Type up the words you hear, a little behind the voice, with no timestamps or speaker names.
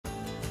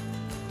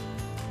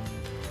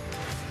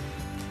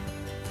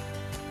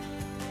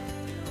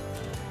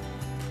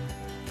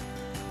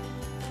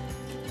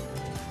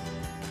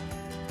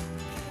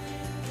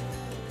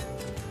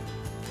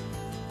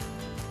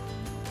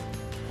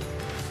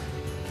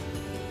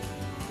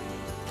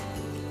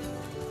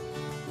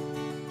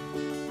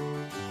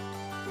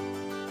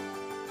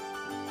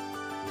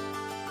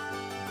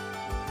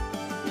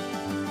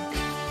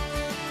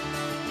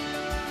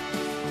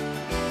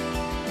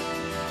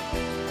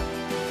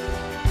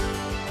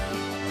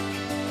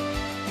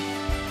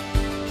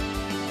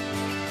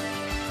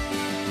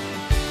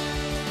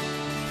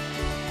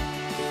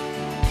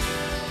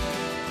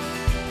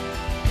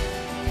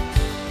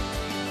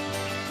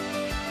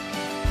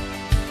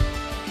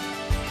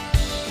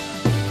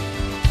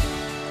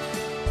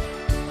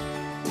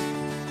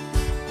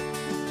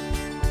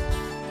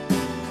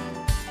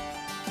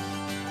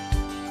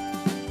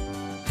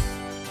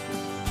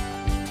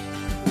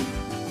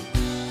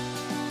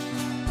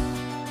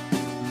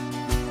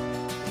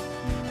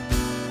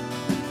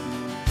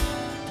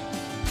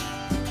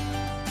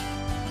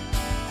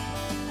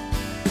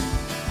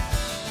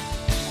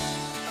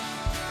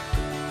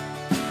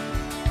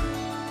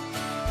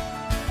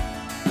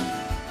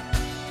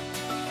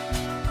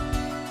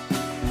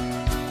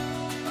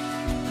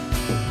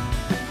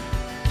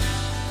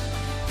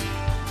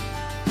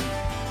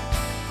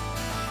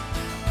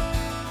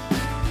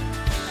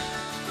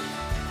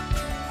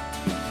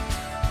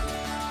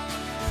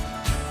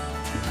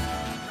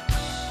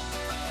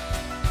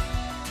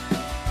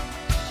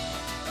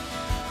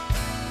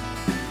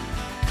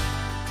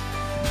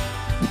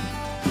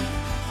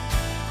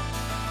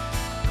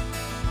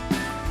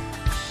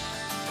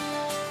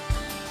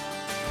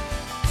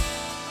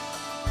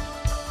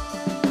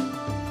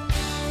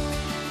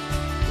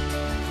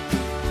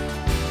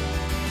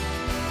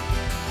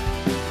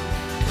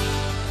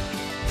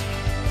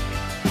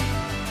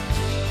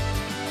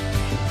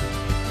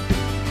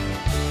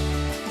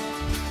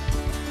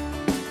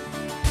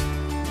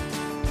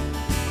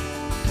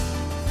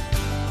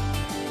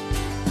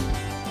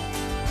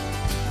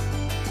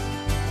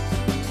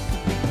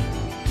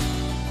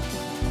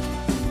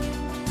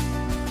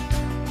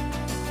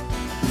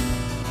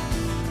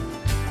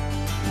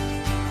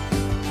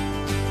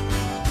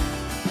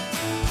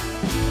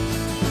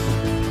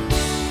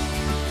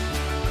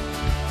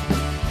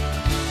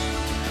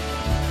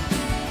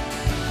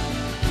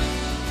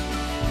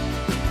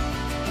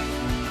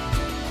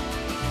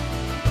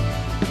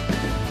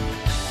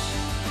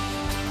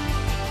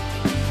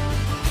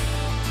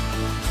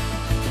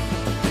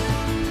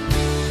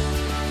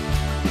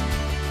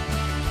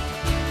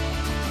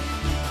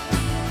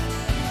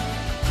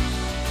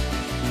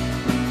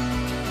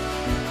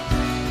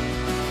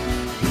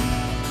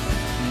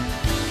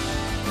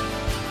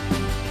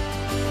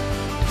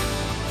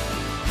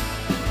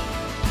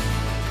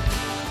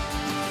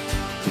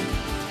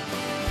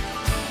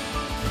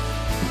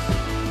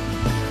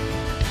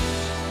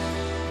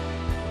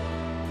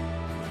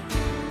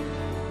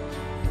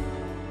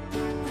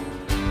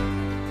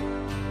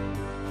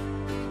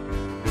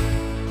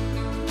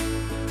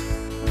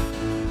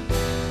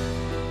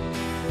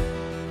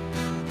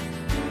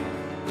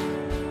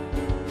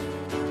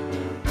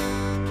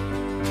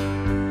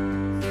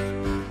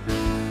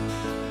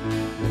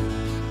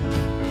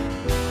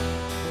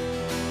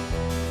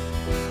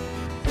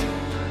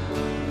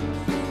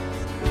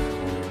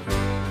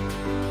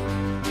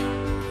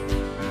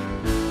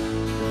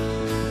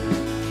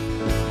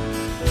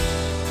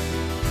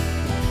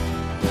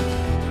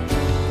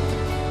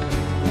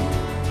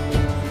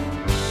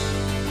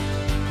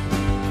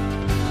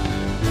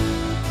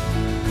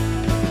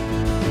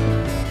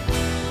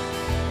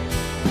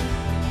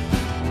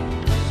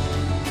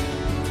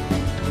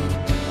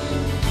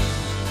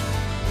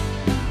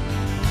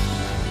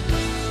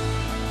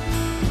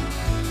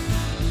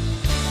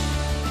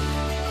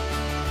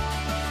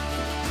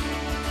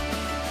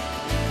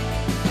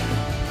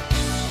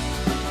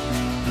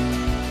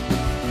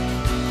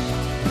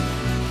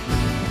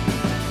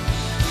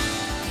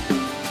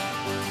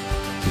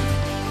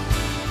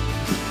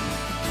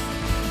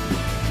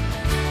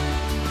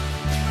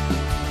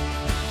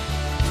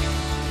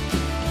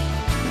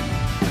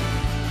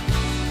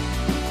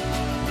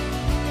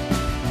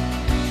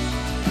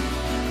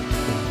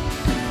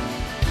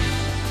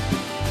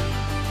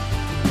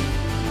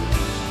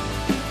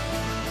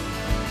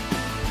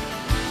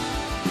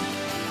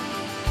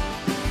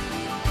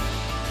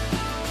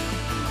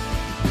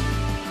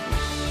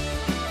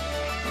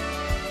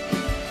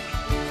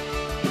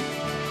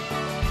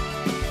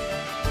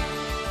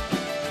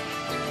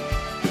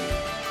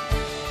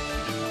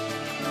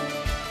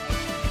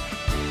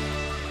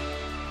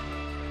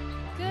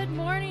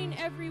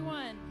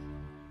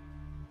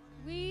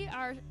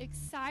are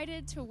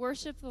excited to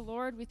worship the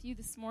Lord with you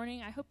this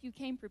morning. I hope you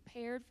came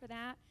prepared for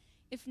that.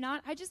 If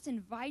not, I just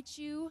invite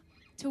you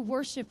to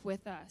worship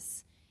with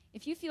us.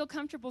 If you feel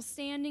comfortable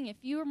standing, if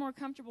you are more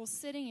comfortable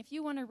sitting, if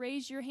you want to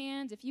raise your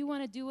hand, if you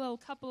want to do a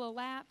couple of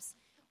laps,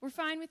 we're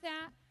fine with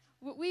that.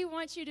 We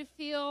want you to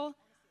feel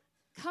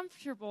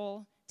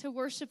comfortable to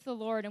worship the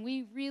Lord, and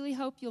we really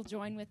hope you'll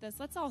join with us.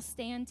 Let's all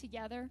stand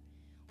together.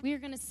 We are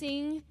going to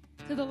sing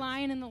to the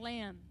Lion and the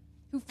Lamb,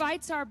 who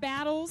fights our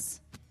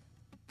battles,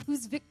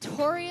 who's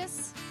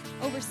victorious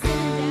over sin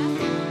and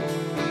death.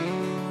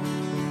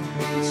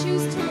 We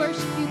choose to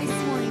worship you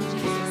this morning,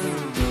 Jesus.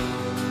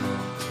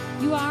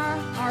 You are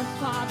our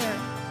Father.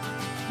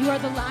 You are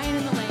the Lion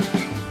and the Lamb.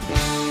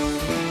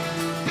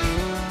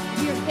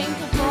 We are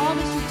thankful for all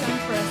that you've done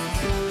for us.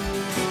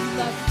 We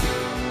love you.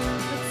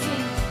 Let's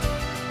sing.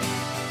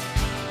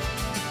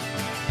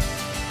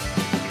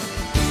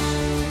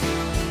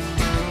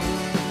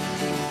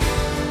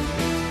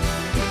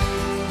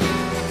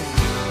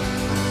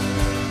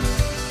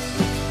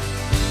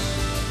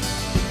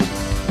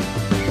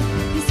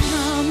 He's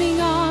coming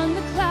on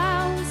the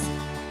clouds.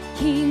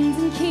 Kings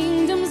and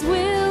kingdoms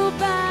will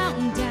bow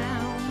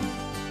down,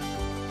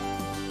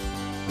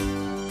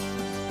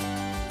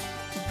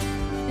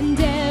 and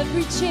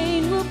every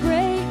chain will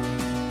break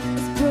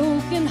as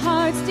broken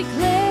hearts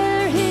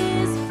declare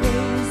his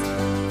praise.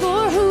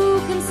 For who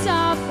can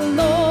stop the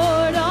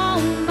Lord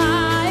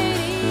Almighty?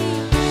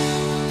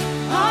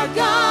 Our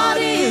God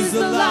is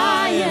the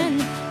Lion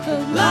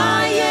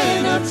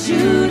of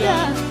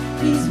Judah.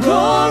 He's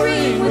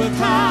roaring with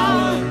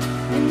power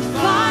and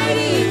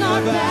fighting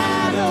our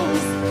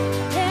battles.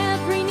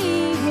 Every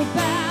knee will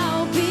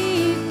bow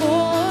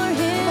before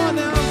him.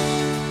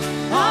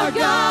 Our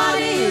God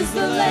is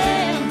the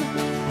Lamb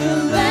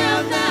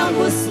that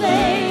was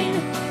slain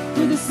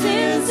for the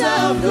sins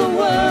of the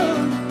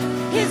world.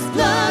 His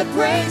blood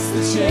breaks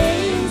the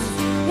chains,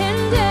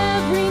 and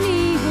every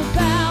knee will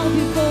bow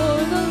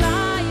before the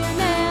Lion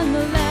and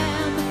the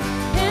Lamb,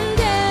 and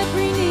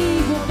every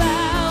knee will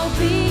bow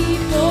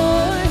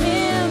before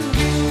him.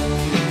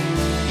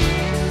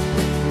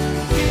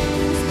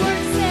 His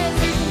word says,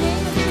 in the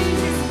name of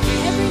Jesus,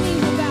 every knee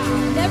will bow,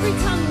 and every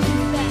tongue will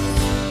confess.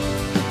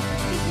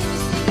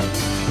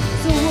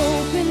 So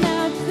open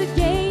up the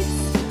gates,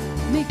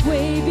 make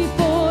way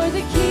before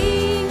the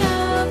King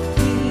of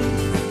Kings.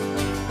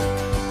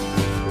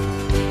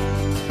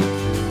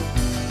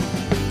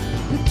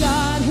 The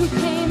God who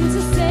came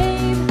to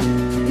save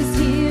is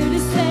here to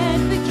set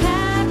the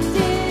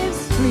captives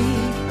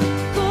free.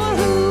 For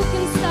who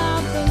can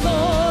stop the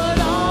Lord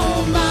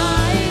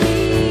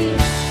Almighty?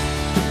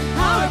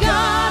 Our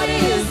God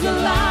is the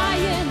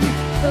Lion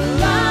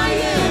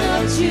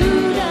of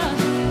Judah.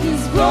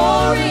 He's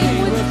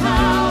roaring with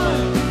power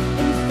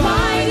and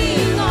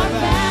fighting our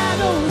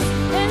battles,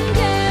 and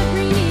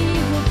every knee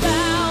will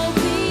bow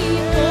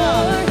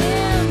before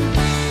him.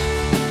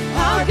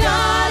 Our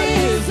God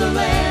is the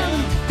Lamb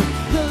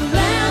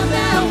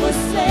that was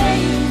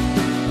slain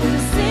for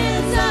the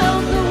sins of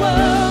the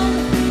world.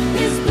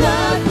 His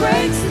blood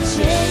breaks the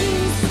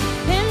chains,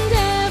 and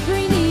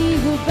every knee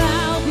will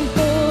bow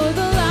before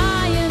the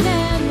Lion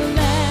and the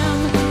Lamb,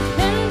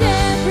 and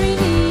every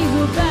knee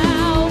will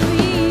bow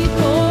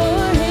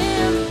before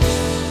him.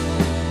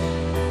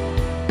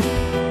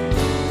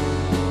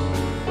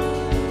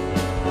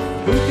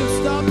 Who can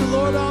stop the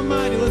Lord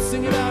Almighty? Let's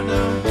sing it out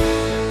now.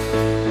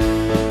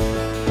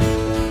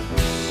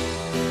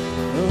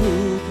 Oh,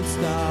 who can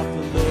stop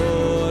the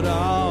Lord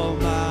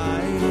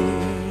Almighty?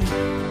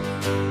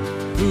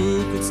 Who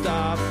can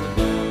stop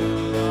the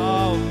Lord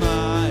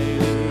Almighty?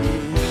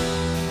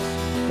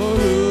 Oh,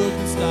 who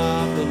can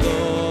stop the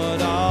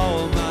Lord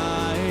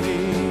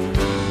Almighty?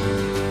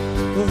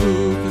 Oh, who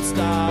can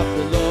stop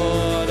the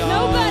Lord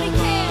Nobody Almighty?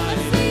 can.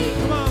 Let's sing.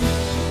 Come on.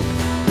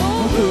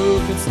 Oh, Who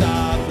can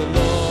stop the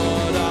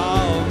Lord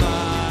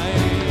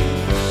Almighty?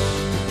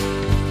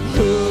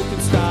 Who can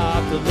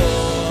stop the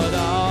Lord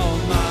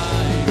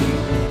Almighty?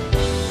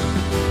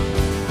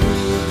 Who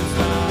can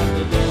stop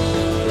the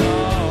Lord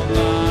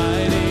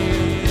Almighty?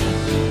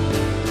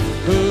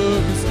 Who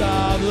can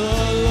stop the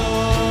Lord?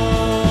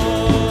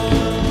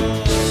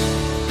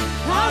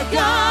 our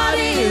God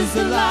is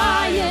the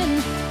Lion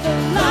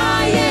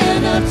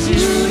of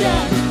Judah.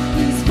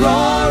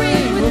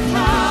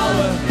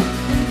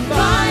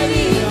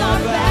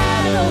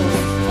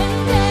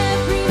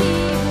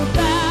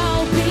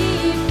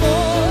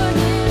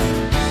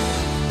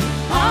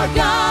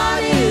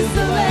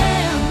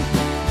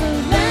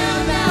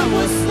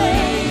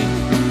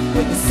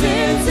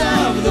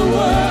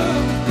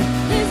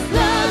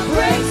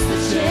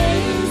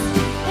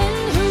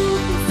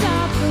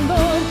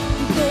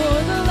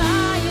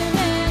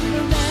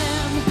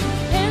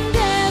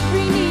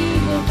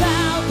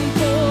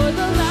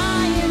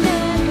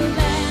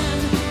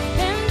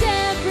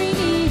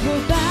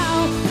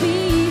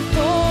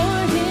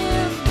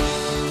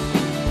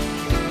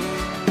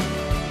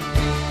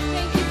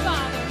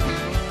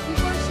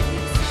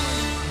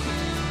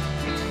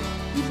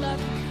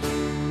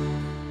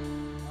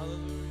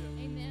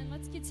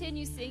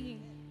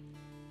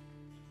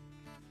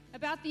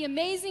 about the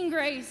amazing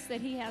grace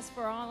that he has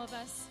for all of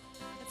us.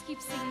 Let's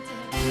keep singing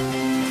to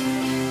him.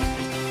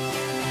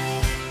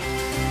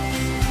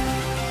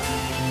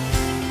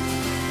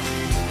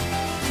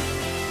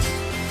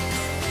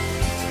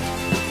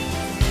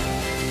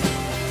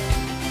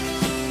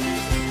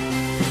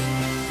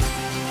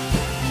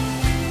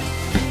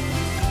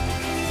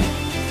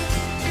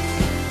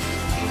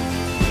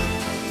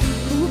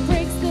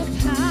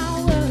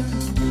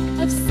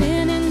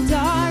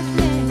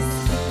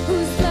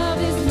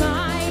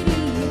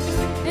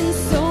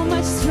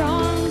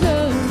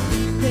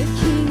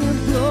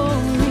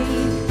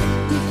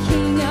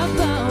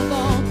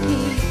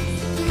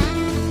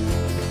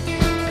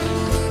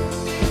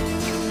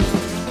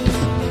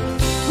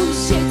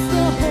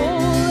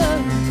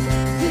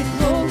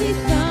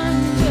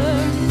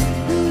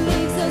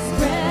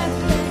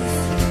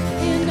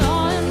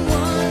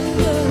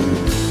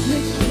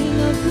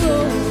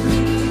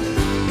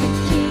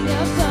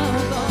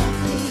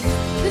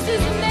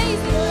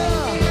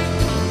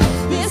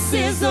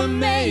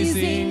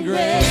 Amazing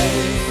grace.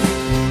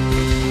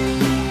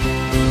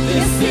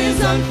 This is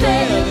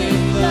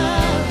unfailing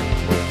love,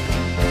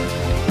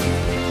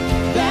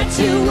 that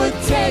you would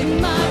take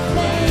my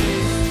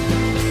place,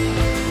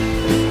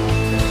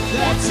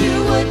 that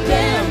you would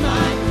bear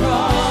my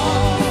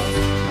cross.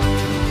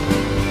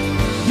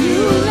 You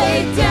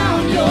laid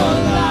down your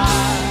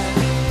life,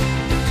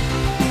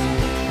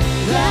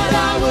 that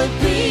I would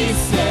be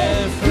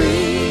set free.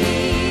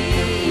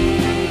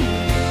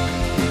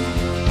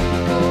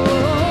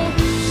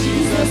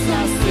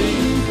 I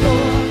sing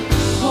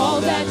for all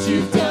that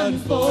you've done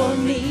for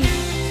me.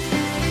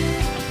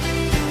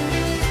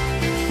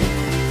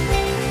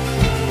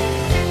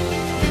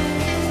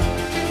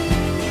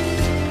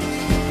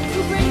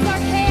 Who brings our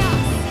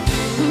chaos?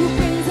 Who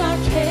brings our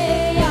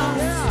chaos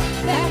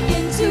back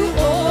into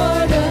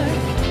order?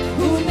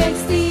 Who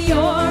makes the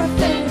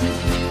orphan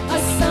a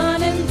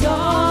son and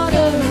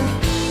daughter?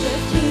 The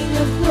King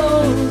of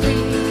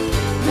glory,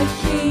 the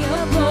King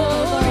of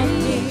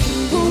glory,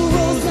 who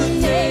rules the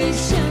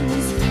nation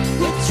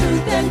with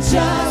truth and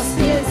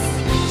justice,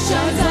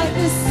 shines like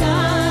the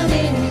sun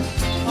in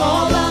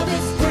all of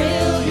its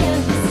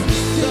brilliance.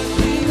 The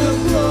King of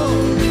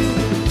glory,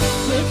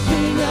 the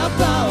King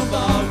above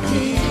all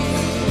kings.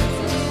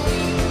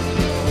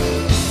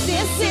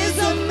 This is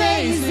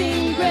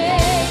amazing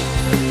grace.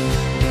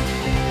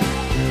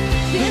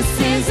 This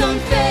is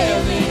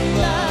unfailing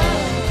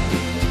love,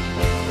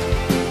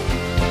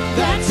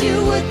 that you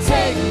would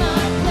take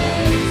my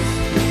place,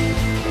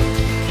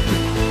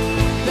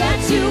 that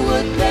you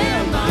would bear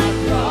my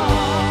cross.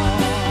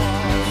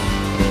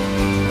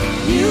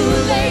 You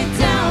laid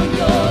down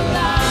your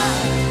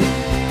life,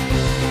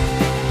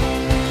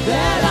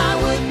 that I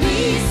would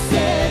be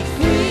set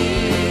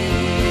free.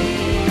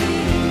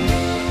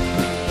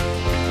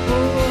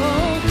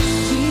 Oh,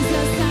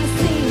 Jesus, I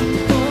sing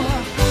for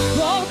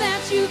all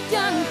that you've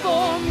done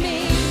for me.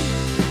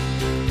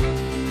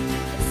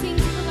 Let's sing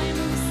to the Lamb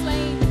who was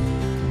slain.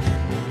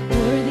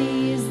 Worthy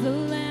is the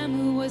Lamb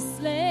who was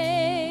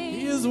slain.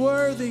 He is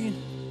worthy.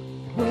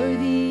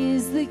 Worthy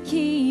is the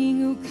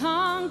King who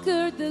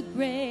conquered the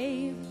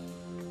grave.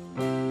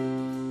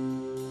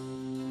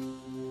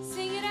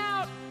 Sing it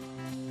out.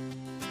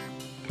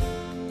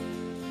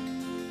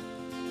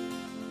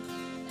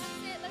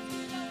 That's it. Let's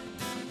keep going.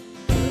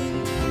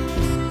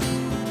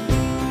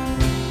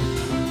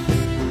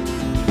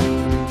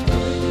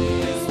 Worthy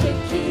is the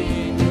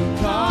King who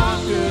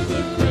Conquer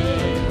the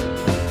grave.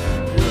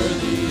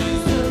 Worthy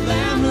is the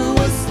Lamb who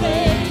was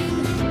slain.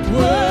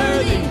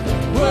 Worthy,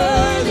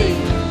 worthy,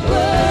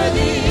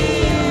 worthy.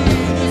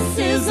 This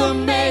is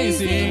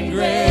amazing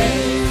grace.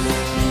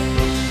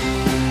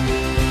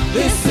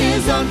 This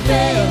is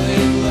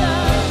unfailing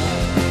love,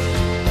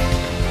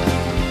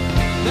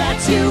 that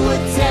you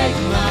would take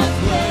my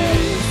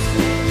place,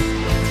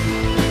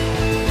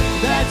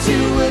 that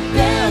you would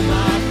bear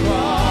my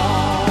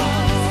cross.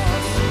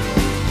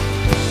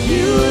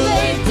 You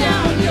laid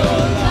down your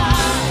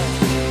life,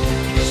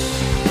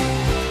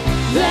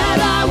 that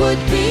I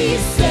would be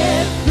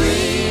set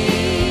free.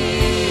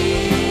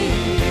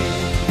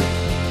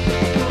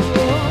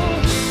 Oh,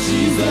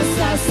 Jesus,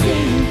 I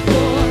sing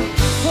for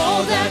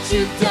all that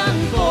you've done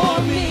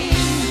for me.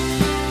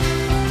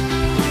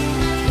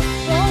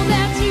 All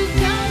that you've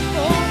done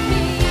for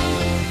me.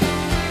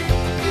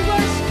 We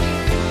worship you.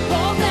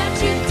 All that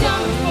you've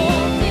done for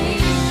me.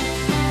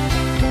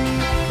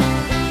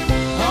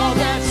 All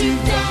that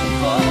you've done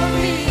for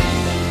me.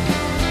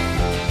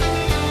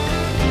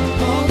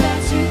 All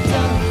that you've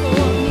done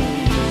for me.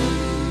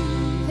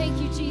 Thank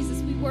you, Jesus.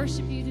 We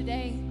worship you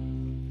today.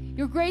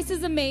 Your grace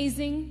is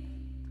amazing,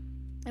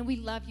 and we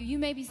love you. You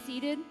may be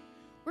seated.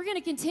 We're going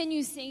to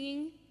continue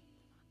singing.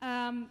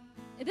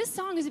 This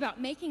song is about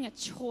making a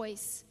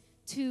choice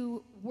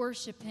to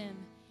worship him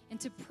and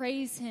to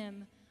praise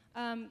him.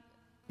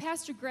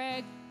 Pastor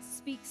Greg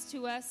speaks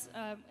to us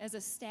as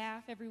a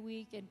staff every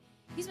week, and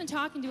he's been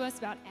talking to us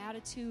about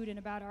attitude and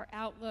about our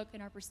outlook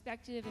and our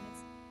perspective, and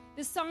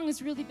this song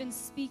has really been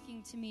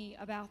speaking to me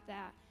about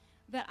that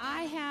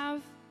I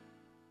have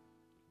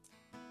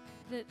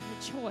the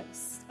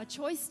choice, a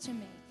choice to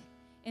make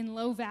in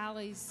low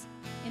valleys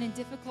and in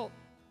difficult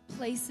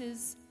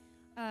places.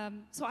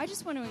 So I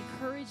just want to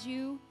encourage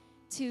you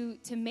to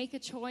make a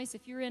choice.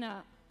 If you're in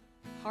a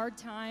hard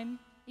time,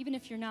 even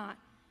if you're not,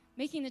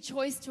 making the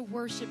choice to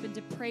worship and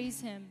to praise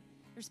him.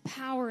 There's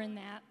power in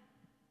that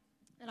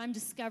I'm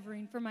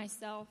discovering for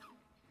myself.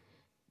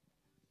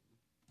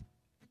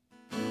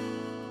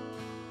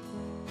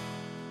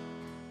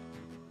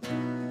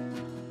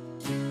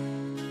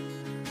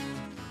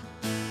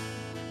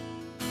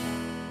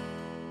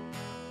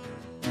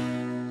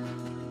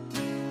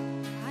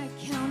 I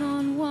count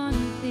on one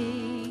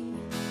thing.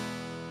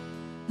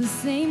 The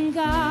same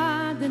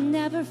God that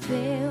never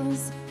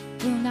fails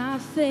will not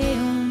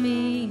fail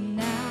me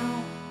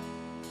now.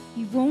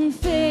 He won't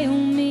fail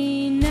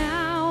me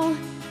now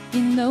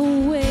in the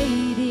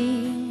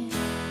waiting.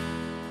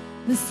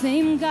 The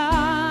same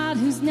God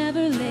who's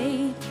never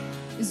late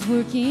is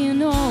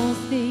working all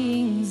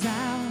things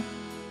out.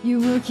 You're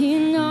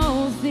working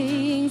all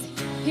things.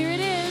 Here it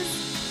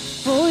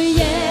is. Oh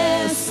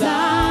yes,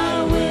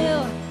 I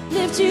will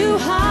lift you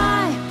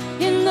high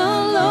in the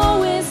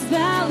lowest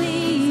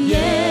valley.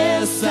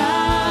 Yes,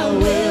 I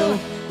will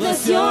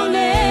bless your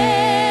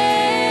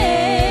name.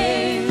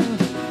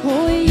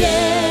 Oh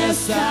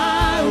yes,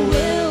 I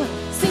will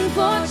sing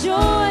for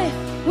joy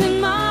when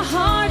my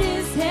heart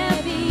is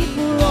heavy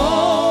for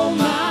all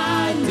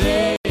my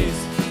days.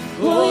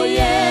 Oh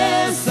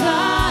yes,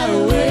 I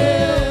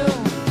will.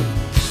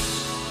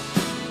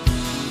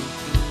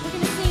 We're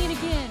going to sing it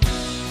again.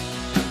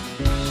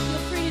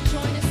 Feel free to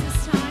join us this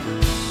time.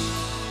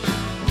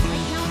 I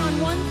count on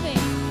one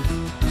thing.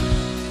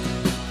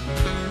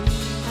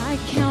 I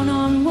count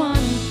on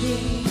one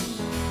thing.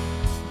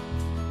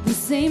 The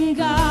same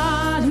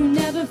God who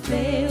never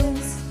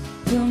fails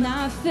will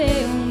not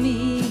fail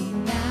me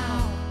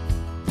now.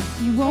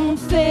 You won't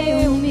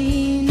fail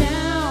me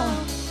now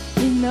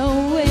in the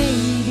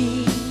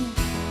waiting.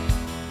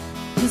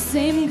 The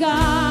same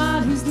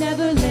God who's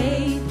never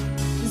late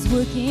is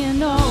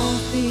working all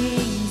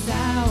things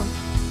out.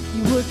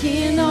 You're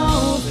working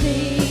all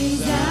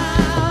things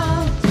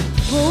out.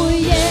 Oh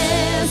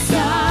yes,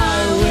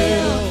 I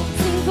will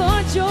sing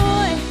for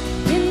joy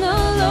in the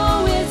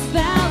lowest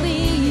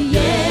valley.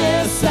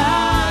 Yes,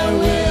 I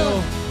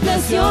will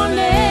bless your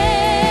name.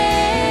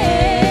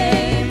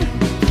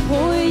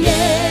 Oh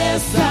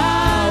yes,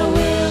 I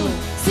will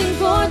sing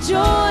for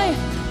joy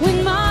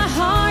when my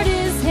heart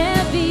is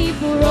heavy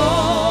for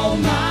all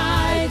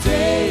my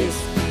days.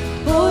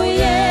 Oh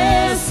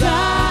yes,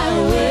 I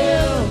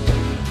will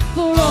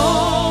for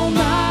all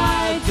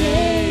my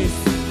days.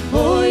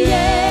 Oh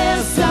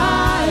yes,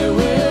 I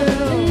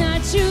will. And I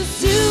choose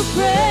to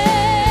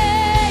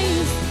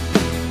praise,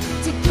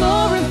 to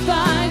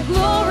glorify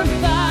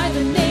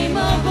the name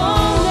of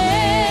all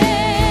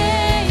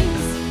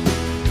names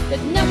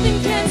that nothing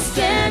can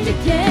stand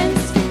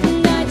against.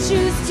 And I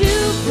choose to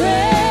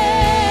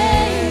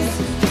praise,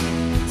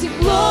 to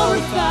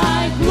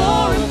glorify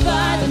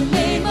the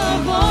name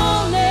of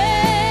all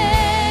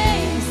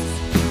names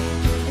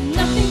and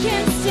nothing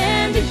can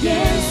stand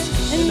against.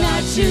 And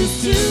I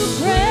choose to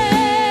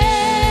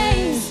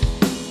praise,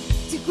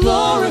 to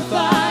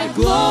glorify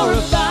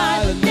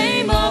the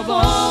name of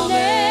all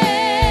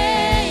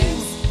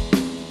names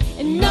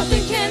and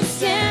nothing can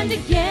stand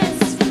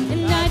against.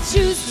 And I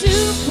choose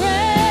to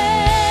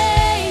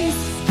praise,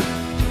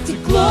 to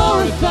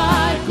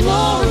glorify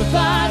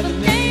the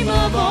name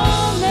of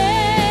all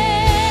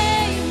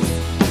names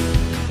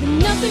and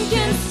nothing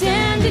can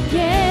stand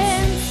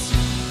against.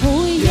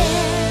 Oh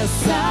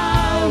yes,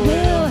 I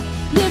will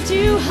lift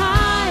you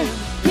high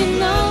in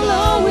the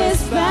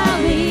lowest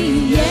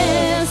valley.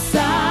 Yes,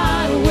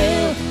 I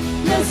will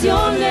bless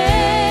your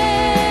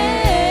name.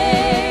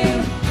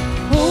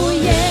 Oh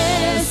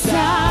yes,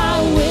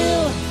 I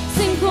will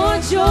sing for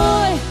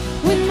joy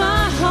when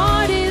my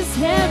heart is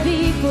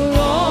heavy for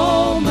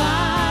all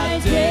my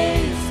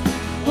days.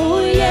 Oh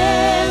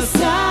yes,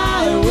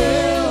 I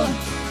will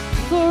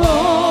for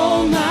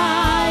all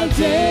my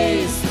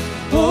days.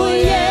 Oh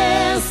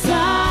yes,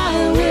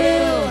 I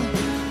will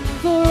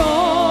for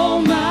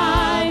all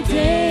my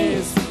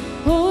days.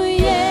 Oh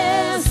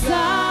yes,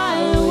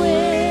 I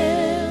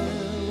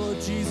will.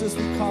 Lord Jesus,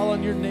 we call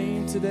on your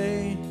name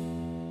today.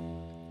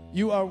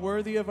 You are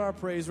worthy of our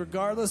praise,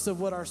 regardless of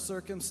what our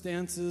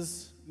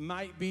circumstances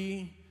might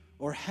be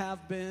or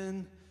have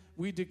been.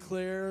 We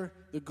declare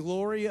the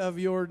glory of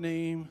your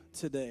name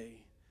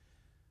today.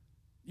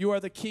 You are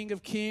the King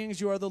of kings.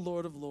 You are the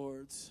Lord of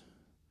lords.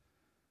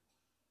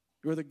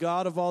 You are the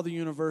God of all the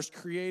universe,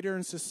 creator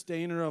and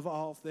sustainer of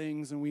all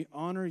things, and we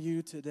honor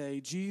you today.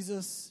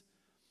 Jesus,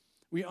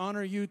 we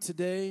honor you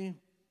today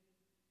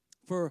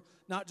for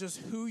not just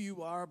who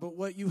you are, but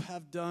what you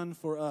have done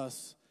for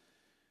us.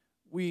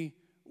 We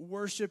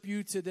worship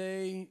you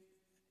today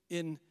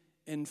in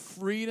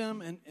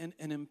freedom and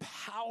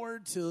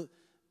empowered to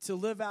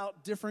live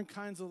out different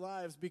kinds of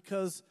lives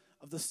because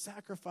of the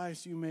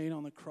sacrifice you made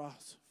on the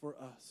cross for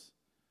us.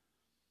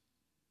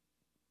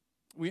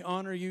 We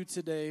honor you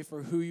today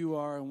for who you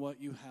are and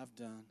what you have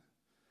done.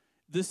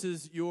 This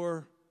is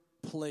your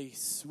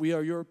place. We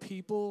are your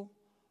people,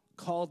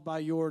 called by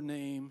your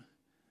name.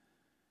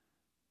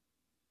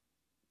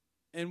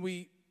 And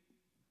we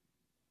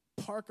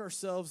park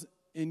ourselves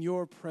in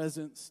your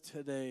presence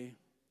today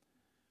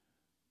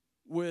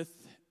with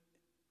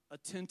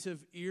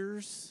attentive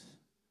ears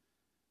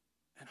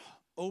and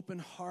open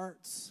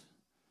hearts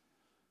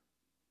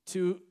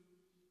to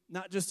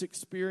not just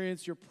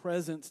experience your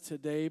presence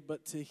today,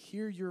 but to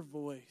hear your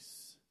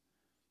voice.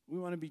 We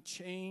want to be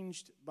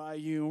changed by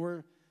you.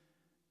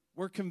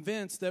 We're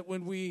convinced that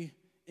when we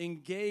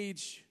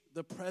engage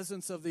the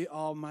presence of the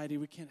Almighty,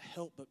 we can't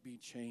help but be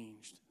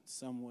changed in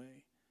some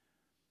way.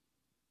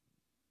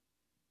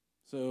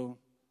 So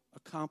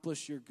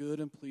accomplish your good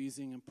and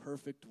pleasing and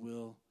perfect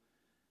will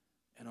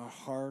in our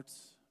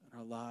hearts and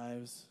our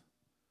lives.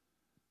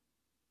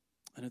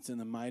 And it's in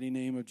the mighty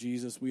name of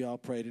Jesus we all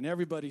prayed. And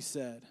everybody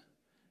said,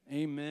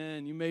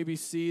 amen. You may be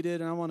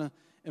seated. And I want to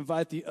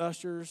invite the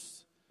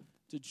ushers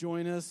to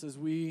join us as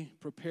we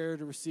prepare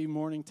to receive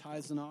morning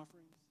tithes and offerings.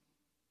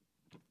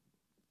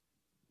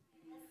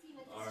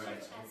 All right,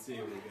 let's see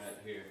what we got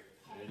here.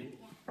 Ready?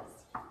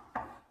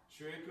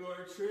 Trick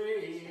or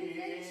treat.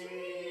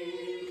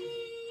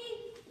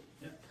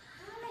 Yep.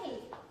 Hi.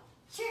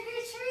 Trick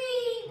or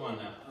treat. Come on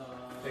now.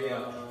 Hey, I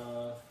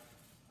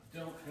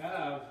don't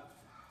have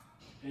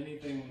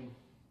anything.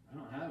 I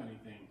don't have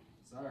anything.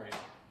 Sorry.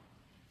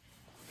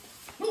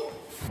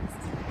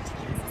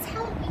 It's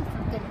Halloween,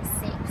 for goodness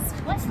sakes.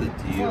 What's the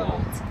deal?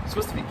 You're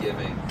supposed to be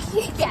giving.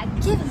 Yeah,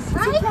 giving,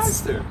 right? It's a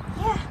pastor.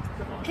 Yeah.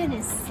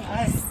 Goodness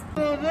sakes.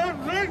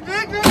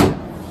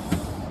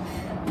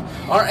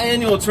 Our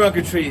annual trunk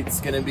or treat is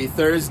going to be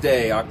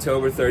Thursday,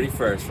 October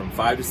 31st from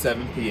 5 to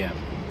 7 p.m.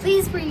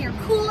 Please bring your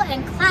cool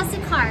and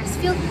classic cars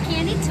filled with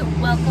candy to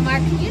welcome our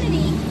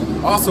community.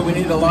 Also, we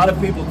need a lot of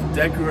people to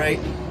decorate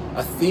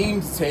a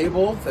themed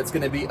table that's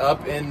going to be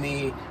up in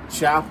the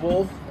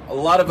chapel. A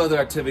lot of other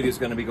activities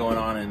are going to be going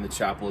on in the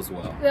chapel as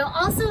well. We'll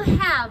also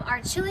have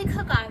our chili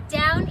cook-off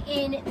down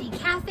in the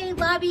cafe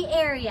lobby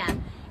area.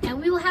 And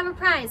we will have a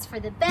prize for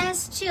the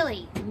best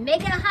chili.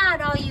 Make it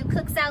hot, all you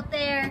cooks out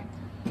there.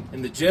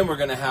 In the gym, we're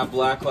going to have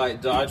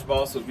blacklight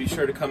dodgeball, so be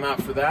sure to come out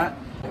for that.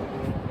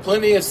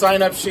 Plenty of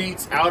sign-up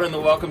sheets out in the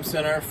Welcome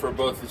Center for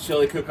both the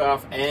chili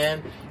cook-off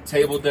and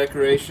table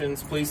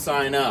decorations. Please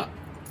sign up.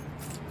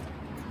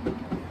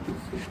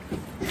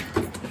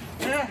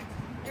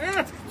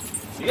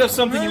 You have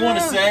something you want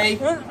to say?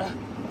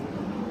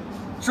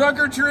 Trunk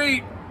or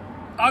treat,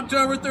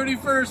 October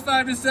 31st,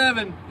 5 to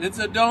 7. It's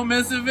a don't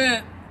miss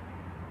event.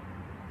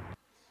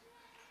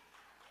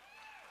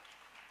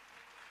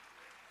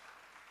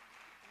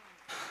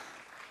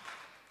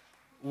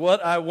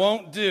 What I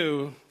won't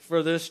do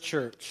for this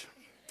church.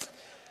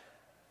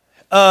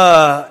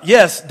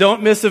 Yes,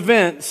 don't miss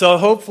event. So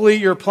hopefully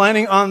you're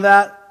planning on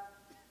that.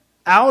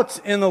 Out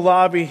in the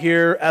lobby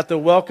here at the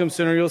Welcome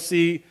Center, you'll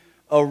see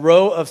a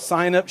row of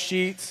sign-up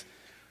sheets.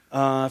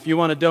 If you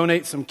want to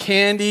donate some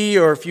candy,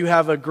 or if you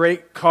have a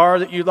great car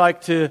that you'd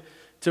like to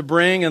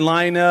bring and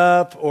line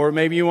up, or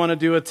maybe you want to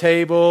do a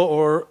table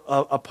or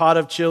a pot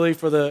of chili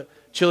for the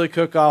chili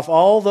cook-off,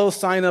 all those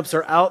sign-ups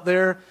are out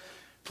there.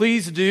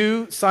 Please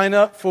do sign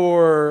up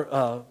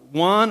for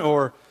one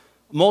or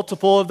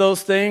multiple of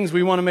those things.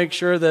 We want to make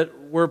sure that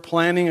we're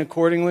planning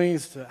accordingly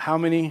as to how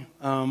many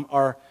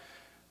are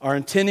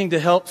intending to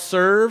help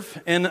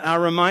serve. And I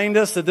remind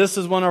us that this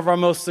is one of our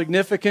most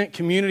significant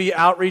community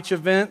outreach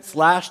events.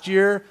 Last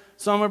year,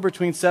 somewhere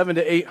between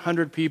 700 to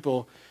 800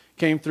 people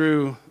came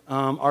through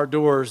our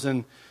doors,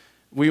 and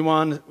we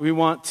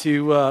want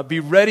to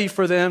be ready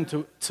for them,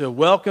 to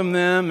welcome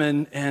them,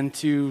 and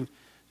to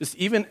just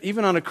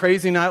even on a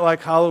crazy night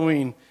like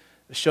Halloween,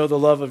 show the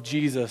love of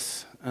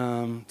Jesus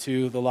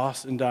to the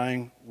lost and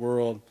dying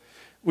world.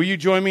 Will you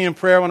join me in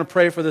prayer? I want to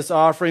pray for this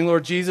offering.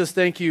 Lord Jesus,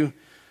 thank you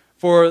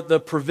for the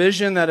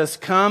provision that has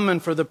come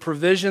and for the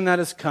provision that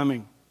is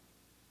coming.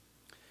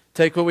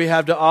 Take what we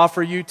have to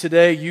offer you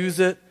today, use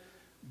it,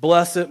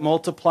 bless it,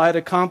 multiply it,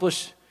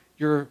 accomplish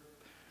your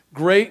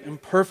great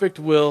and perfect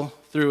will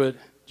through it.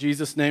 In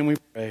Jesus' name we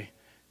pray.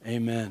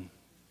 Amen.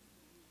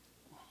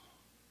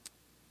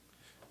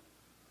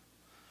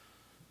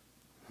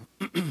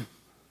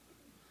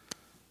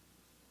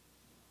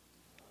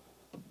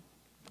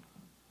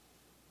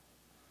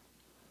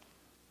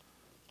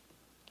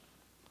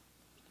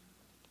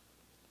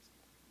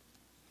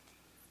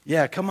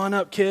 Yeah, come on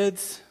up,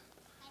 kids.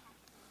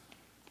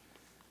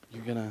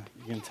 You're gonna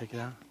take it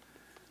out.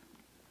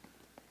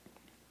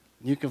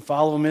 You can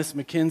follow Miss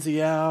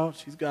Mackenzie out.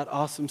 She's got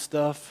awesome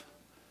stuff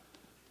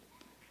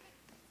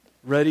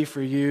ready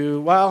for you.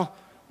 While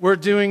we're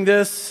doing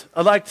this,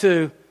 I'd like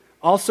to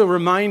also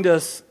remind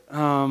us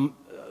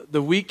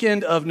the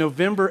weekend of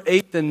November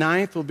 8th and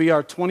 9th will be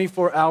our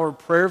 24-hour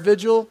prayer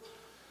vigil.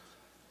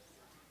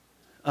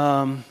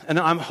 And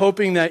I'm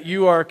hoping that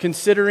you are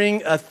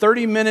considering a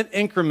 30-minute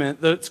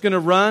increment that's going to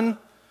run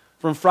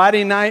from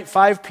Friday night,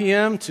 5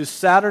 p.m. to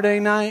Saturday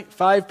night,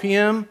 5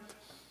 p.m.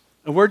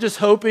 And we're just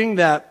hoping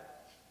that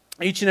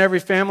each and every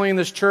family in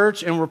this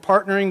church, and we're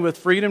partnering with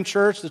Freedom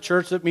Church, the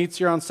church that meets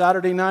here on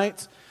Saturday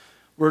nights,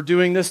 we're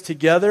doing this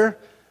together,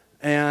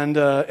 and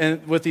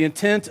with the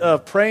intent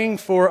of praying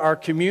for our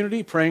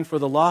community, praying for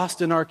the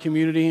lost in our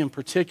community in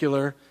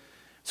particular.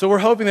 So we're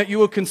hoping that you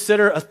will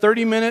consider a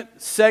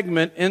 30-minute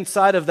segment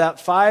inside of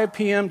that 5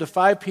 p.m. to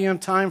 5 p.m.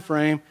 time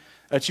frame,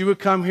 that you would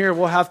come here.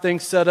 We'll have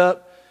things set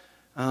up,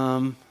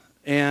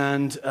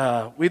 and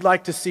we'd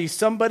like to see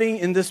somebody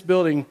in this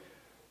building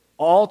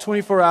all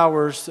 24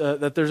 hours,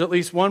 that there's at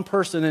least one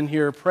person in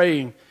here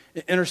praying,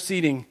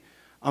 interceding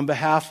on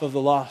behalf of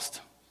the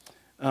lost.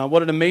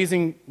 What an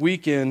amazing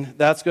weekend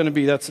that's going to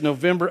be. That's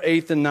November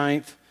 8th and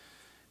 9th.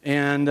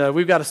 And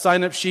we've got a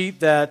sign-up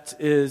sheet that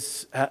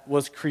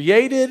was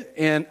created,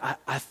 and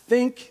I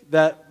think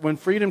that when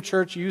Freedom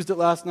Church used it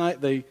last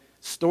night, they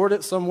stored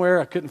it somewhere.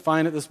 I couldn't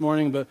find it this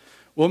morning, but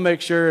we'll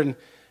make sure and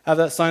have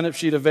that sign-up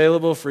sheet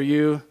available for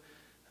you.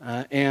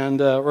 And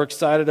we're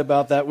excited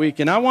about that week.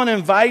 And I want to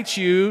invite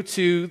you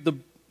to the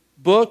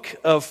book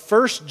of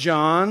 1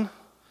 John.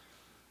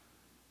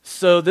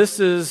 So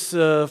this is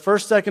 1st,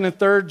 2nd, and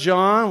 3rd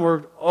John.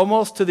 We're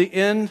almost to the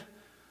end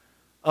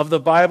of the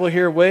Bible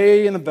here,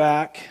 way in the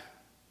back.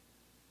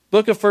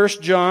 Book of 1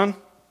 John.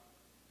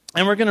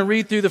 And we're going to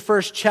read through the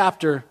first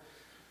chapter.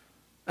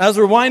 As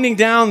we're winding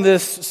down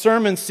this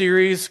sermon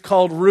series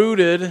called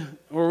Rooted,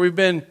 where we've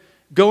been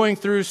going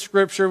through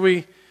Scripture,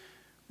 we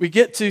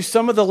get to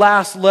some of the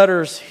last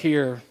letters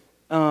here.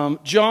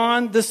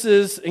 John, this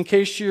is, in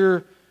case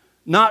you're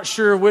not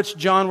sure which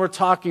John we're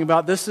talking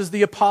about, this is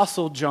the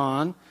Apostle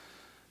John.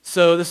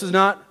 So this is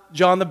not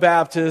John the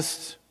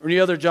Baptist or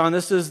any other John.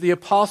 This is the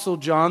Apostle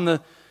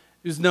John,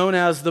 who's known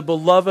as the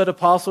beloved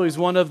apostle. He's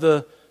one of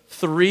the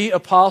 3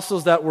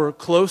 apostles that were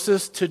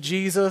closest to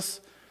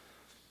Jesus.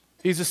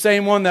 He's the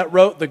same one that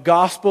wrote the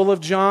Gospel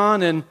of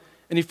John, and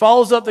he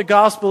follows up the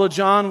Gospel of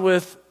John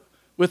with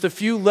a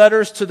few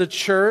letters to the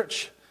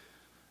church.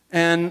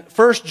 And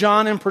 1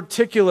 John in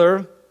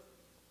particular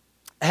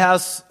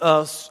has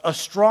a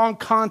strong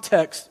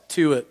context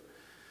to it.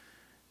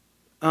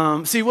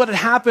 See, what had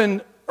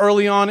happened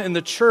early on in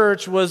the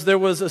church was there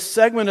was a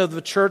segment of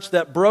the church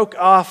that broke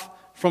off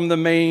from the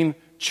main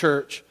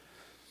church.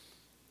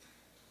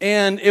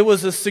 And it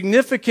was a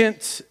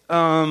significant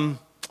break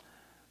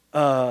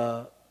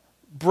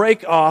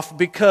off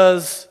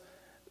because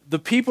the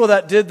people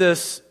that did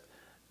this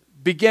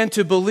began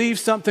to believe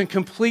something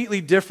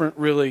completely different,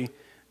 really,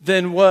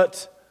 than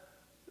what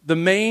the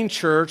main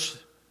church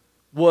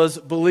was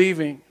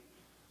believing.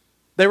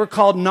 They were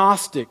called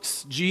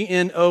Gnostics,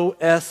 Gnostic,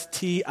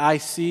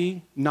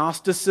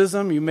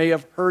 Gnosticism. You may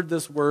have heard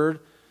this word,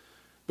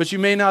 but you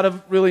may not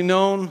have really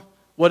known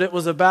what it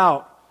was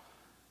about.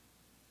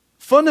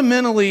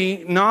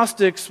 Fundamentally,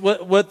 Gnostics,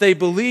 what they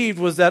believed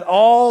was that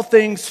all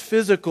things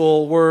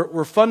physical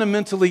were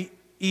fundamentally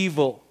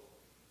evil.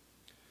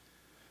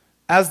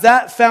 As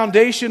that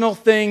foundational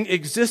thing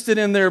existed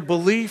in their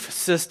belief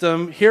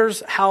system,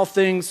 here's how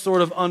things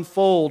sort of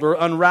unfold or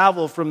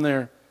unravel from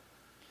there.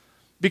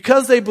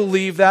 Because they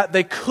believed that,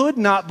 they could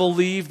not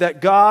believe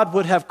that God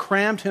would have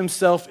crammed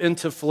himself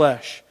into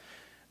flesh.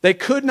 They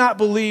could not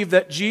believe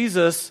that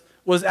Jesus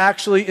was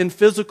actually in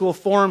physical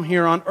form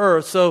here on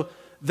earth. So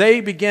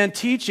they began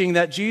teaching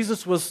that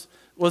Jesus was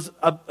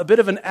a bit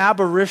of an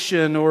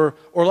aberration or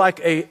like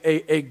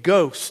a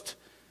ghost,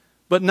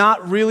 but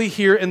not really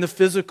here in the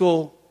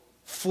physical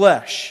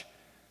flesh.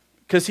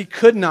 Because he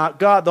could not,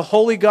 God, the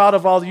holy God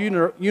of all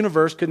the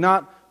universe, could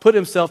not put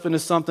himself into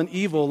something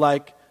evil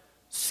like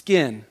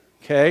skin.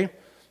 Okay?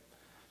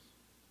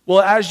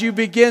 Well, as you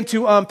begin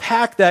to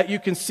unpack that, you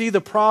can see the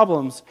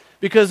problems.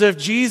 Because if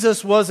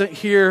Jesus wasn't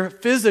here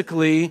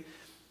physically,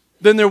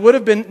 then there would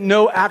have been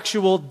no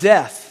actual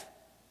death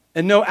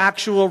and no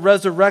actual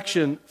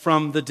resurrection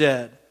from the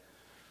dead.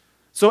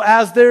 So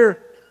as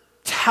they're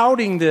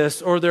touting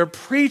this or they're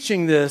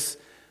preaching this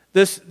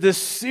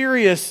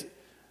serious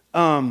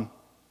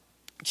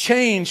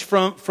change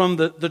from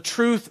the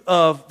truth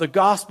of the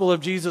gospel of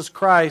Jesus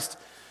Christ,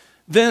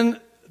 then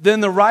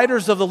the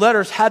writers of the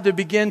letters had to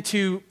begin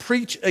to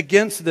preach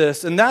against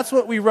this. And that's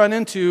what we run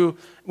into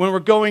when we're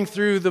going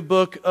through the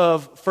book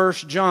of 1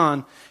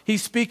 John.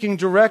 He's speaking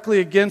directly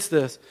against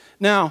this.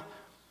 Now,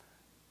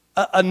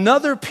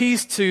 another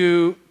piece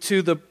to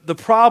the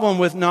problem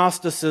with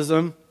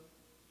Gnosticism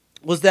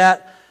was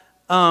that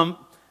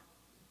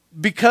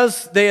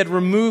because they had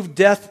removed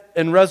death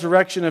and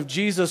resurrection of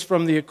Jesus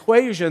from the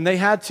equation, they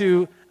had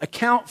to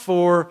account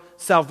for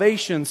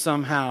salvation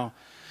somehow.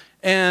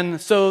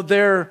 And so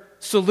their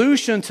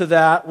solution to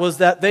that was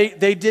that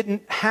they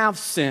didn't have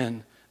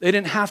sin. They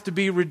didn't have to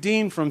be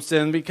redeemed from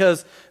sin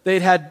because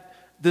they'd had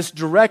this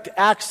direct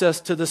access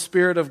to the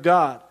Spirit of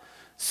God.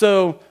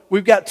 So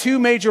we've got 2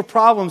 major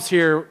problems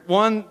here.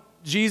 One,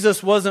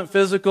 Jesus wasn't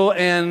physical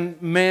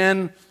and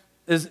man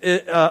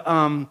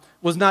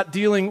was not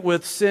dealing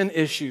with sin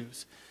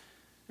issues.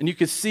 And you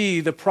could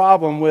see the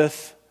problem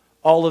with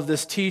all of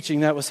this teaching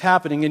that was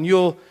happening. And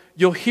you'll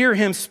hear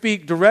him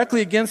speak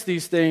directly against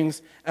these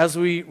things as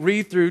we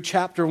read through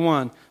chapter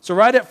 1. So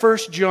right at 1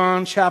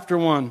 John chapter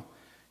 1,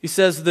 he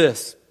says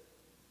this: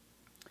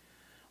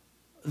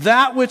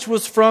 "That which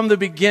was from the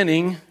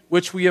beginning,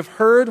 which we have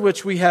heard,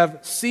 which we have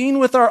seen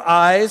with our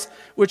eyes,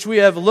 which we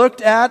have looked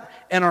at,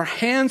 and our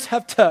hands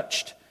have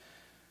touched.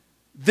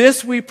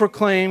 This we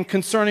proclaim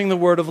concerning the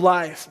word of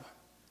life.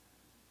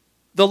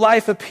 The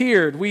life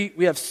appeared. We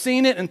have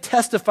seen it and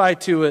testified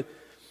to it.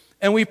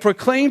 And we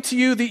proclaim to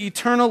you the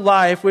eternal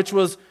life which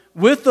was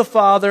with the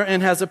Father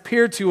and has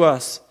appeared to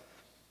us.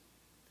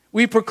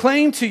 We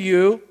proclaim to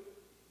you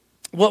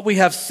what we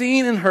have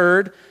seen and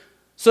heard,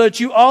 so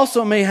that you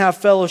also may have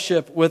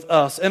fellowship with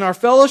us. And our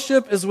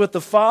fellowship is with the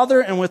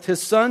Father and with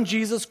His Son,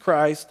 Jesus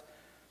Christ.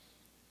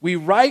 We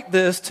write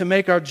this to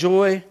make our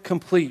joy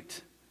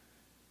complete.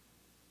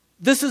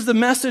 This is the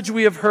message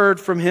we have heard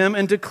from Him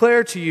and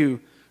declare to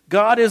you.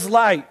 God is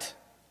light.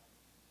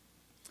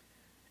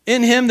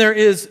 In Him there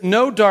is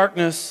no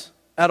darkness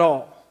at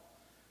all.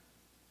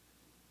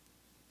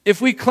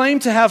 If we claim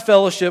to have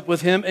fellowship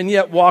with Him and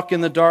yet walk in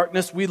the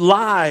darkness, we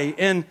lie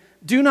and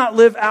do not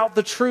live out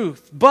the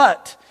truth.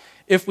 But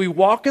if we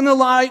walk in the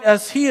light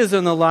as He is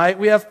in the light,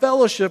 we have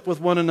fellowship with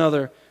one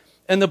another.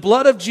 And the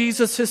blood of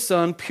Jesus, His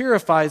Son,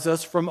 purifies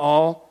us from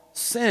all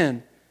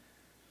sin.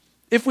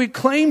 If we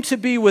claim to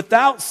be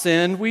without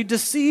sin, we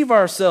deceive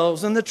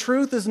ourselves and the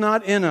truth is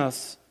not in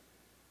us.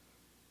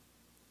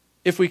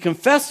 If we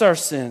confess our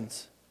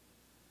sins,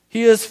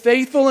 He is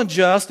faithful and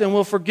just and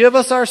will forgive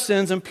us our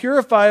sins and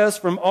purify us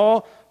from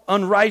all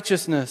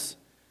unrighteousness.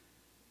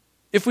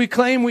 If we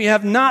claim we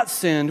have not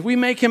sinned, we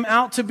make Him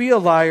out to be a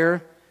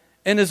liar,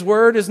 and His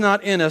word is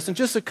not in us. And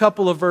just a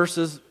couple of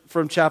verses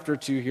from chapter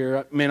 2 here,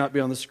 it may not be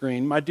on the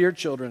screen. My dear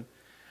children,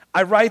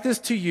 I write this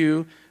to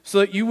you so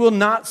that you will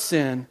not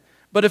sin.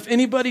 But if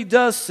anybody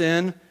does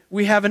sin,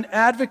 we have an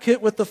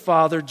advocate with the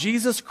Father,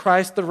 Jesus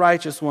Christ, the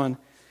righteous one.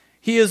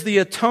 He is the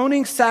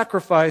atoning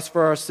sacrifice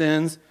for our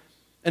sins,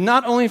 and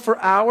not only for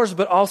ours,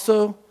 but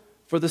also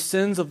for the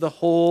sins of the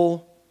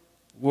whole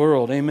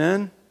world.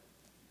 Amen?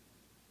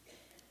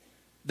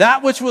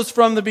 That which was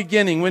from the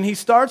beginning. When he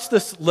starts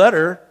this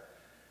letter,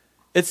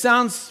 it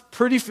sounds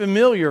pretty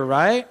familiar,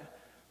 right?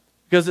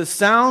 Because it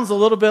sounds a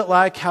little bit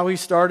like how he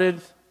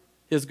started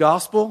his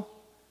gospel.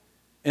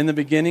 In the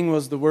beginning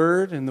was the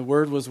Word, and the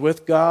Word was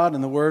with God,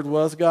 and the Word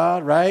was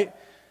God, right?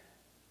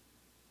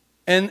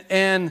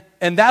 And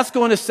that's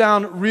going to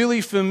sound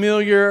really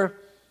familiar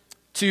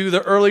to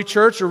the early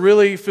church, or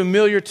really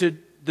familiar to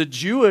the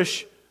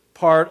Jewish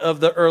part of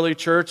the early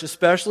church,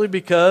 especially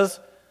because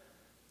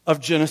of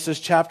Genesis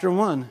chapter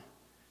 1,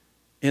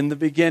 in the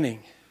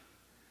beginning.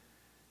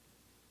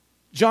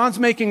 John's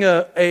making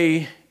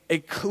a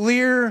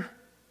clear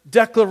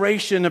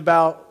declaration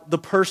about the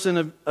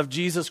person of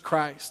Jesus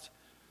Christ.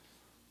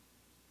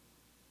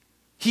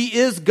 He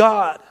is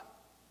God.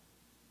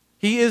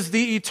 He is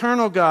the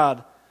eternal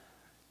God.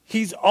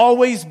 He's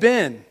always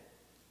been.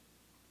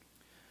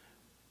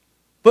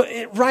 But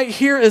right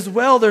here as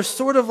well, there's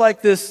sort of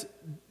like this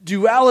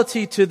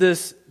duality to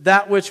this,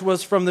 that which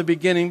was from the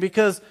beginning,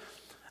 because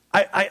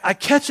I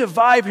catch a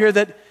vibe here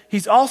that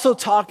he's also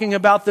talking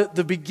about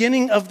the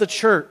beginning of the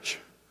church.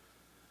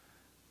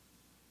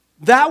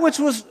 That which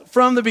was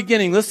from the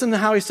beginning, listen to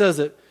how he says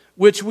it,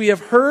 which we have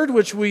heard,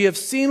 which we have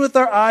seen with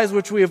our eyes,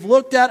 which we have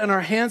looked at and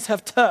our hands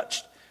have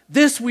touched.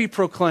 This we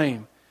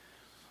proclaim.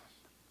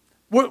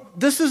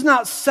 This is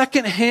not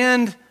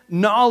secondhand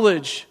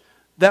knowledge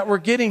that we're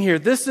getting here.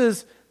 This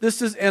is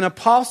an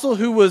apostle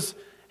who was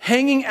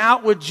hanging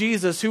out with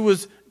Jesus, who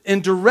was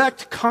in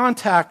direct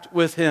contact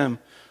with Him,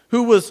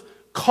 who was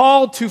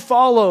called to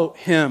follow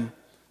Him.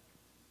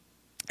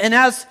 And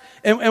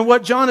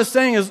what John is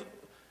saying is,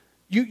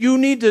 you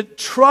need to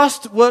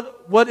trust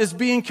what is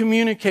being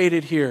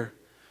communicated here.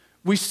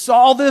 We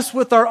saw this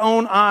with our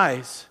own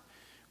eyes.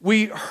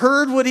 We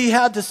heard what he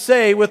had to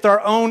say with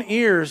our own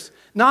ears.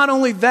 Not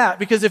only that,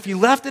 because if he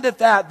left it at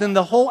that, then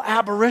the whole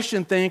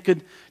aberration thing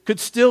could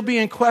still be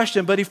in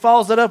question. But he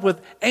follows it up with,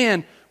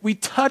 and we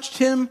touched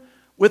him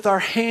with our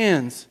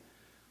hands.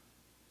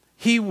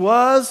 He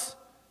was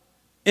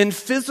in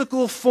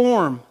physical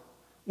form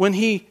when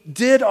he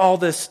did all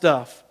this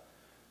stuff.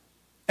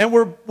 And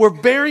we're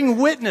bearing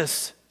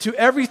witness to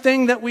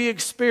everything that we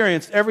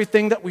experienced,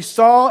 everything that we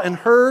saw and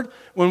heard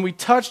when we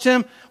touched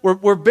him.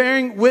 We're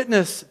bearing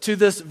witness to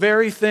this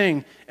very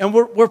thing. And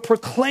we're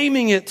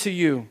proclaiming it to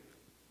you.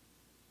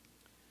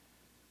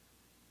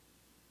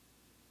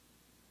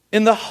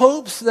 In the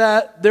hopes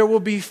that there will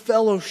be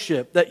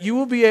fellowship, that you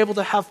will be able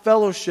to have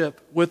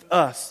fellowship with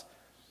us.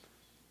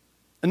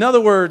 In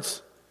other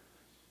words,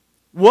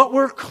 what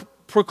we're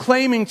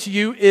proclaiming to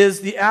you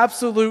is the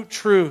absolute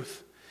truth.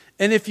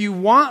 And if you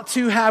want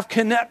to have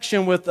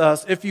connection with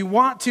us, if you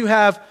want to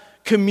have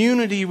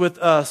community with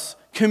us,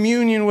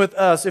 communion with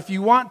us, if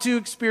you want to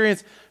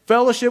experience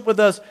fellowship with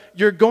us,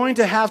 you're going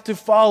to have to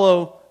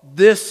follow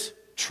this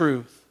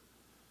truth.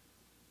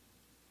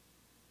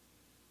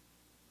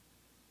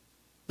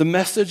 The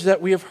message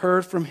that we have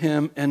heard from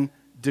him and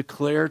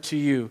declare to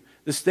you.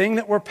 This thing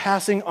that we're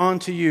passing on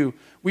to you,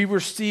 we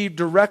receive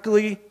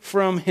directly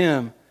from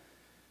him.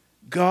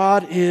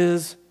 God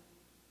is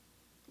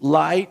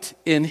light.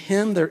 In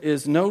him there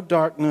is no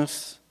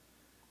darkness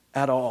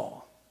at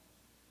all.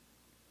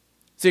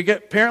 See,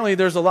 apparently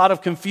there's a lot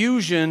of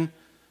confusion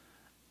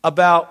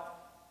about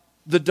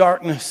the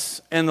darkness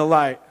and the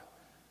light.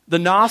 The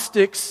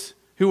Gnostics,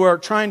 who are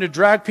trying to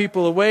drag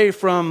people away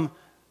from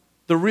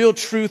the real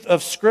truth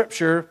of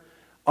Scripture,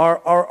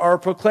 are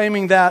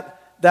proclaiming that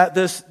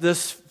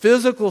this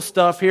physical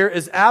stuff here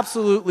is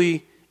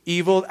absolutely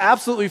evil,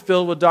 absolutely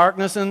filled with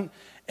darkness,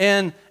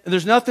 and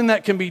there's nothing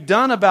that can be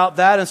done about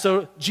that. And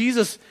so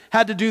Jesus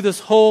had to do this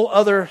whole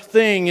other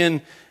thing,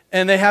 and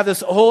they have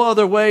this whole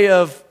other way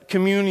of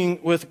communing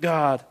with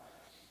God.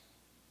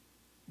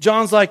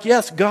 John's like,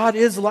 yes, God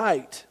is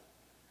light.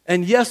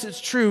 And yes, it's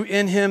true,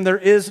 in him there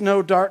is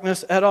no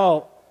darkness at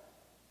all.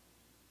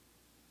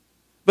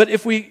 But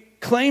if we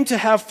claim to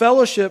have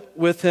fellowship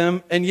with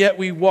him and yet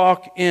we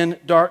walk in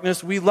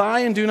darkness, we lie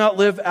and do not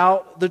live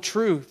out the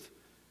truth.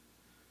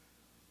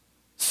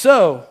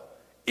 So,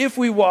 if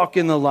we walk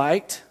in the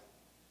light,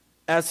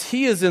 as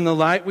he is in the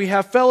light, we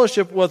have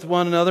fellowship with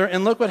one another.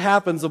 And look what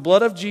happens. The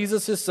blood of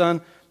Jesus, his son,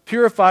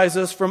 purifies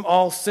us from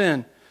all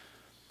sin.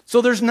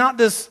 So there's not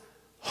this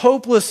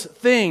hopeless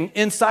thing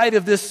inside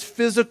of this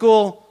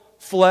physical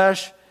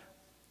flesh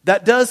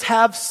that does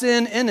have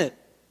sin in it.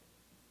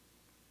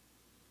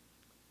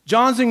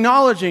 John's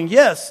acknowledging,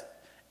 yes,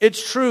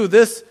 it's true.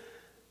 This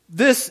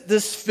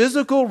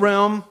physical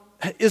realm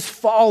is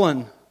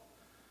fallen.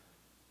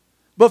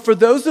 But for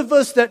those of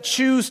us that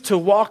choose to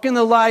walk in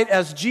the light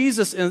as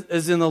Jesus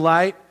is in the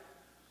light,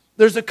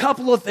 there's a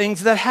couple of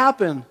things that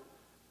happen.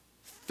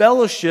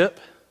 Fellowship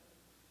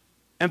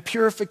and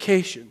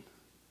purification.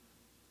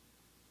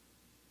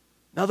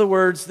 In other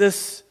words,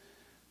 this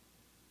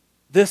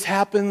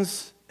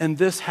happens and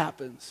this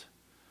happens.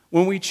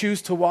 When we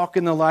choose to walk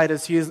in the light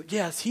as he is,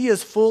 yes, he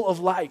is full of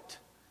light.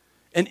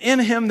 And in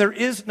him there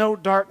is no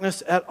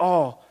darkness at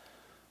all.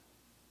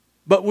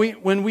 But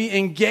when we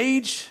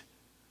engage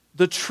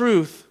the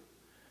truth,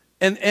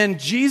 and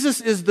Jesus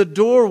is the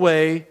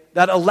doorway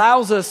that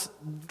allows us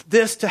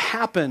this to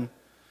happen.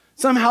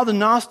 Somehow the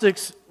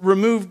Gnostics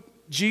removed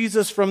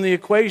Jesus from the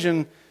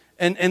equation,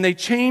 and they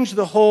changed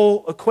the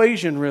whole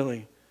equation,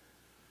 really.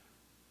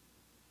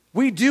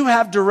 We do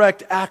have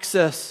direct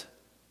access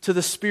to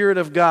the Spirit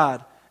of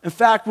God. In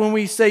fact, when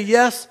we say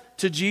yes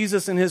to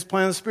Jesus and his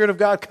plan, the Spirit of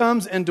God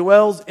comes and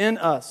dwells in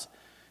us.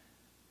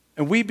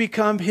 And we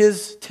become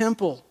his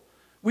temple.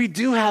 We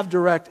do have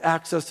direct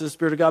access to the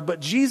Spirit of God, but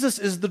Jesus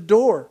is the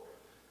door.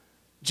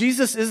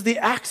 Jesus is the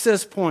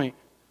access point.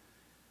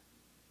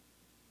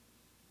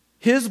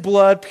 His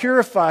blood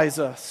purifies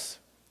us.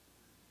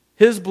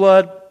 His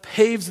blood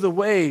paves the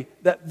way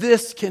that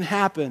this can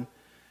happen.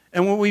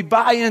 And when we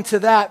buy into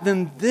that,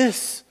 then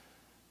this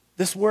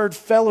word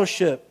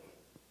fellowship,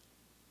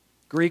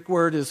 Greek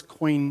word is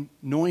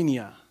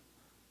koinonia.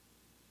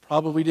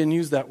 Probably didn't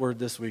use that word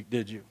this week,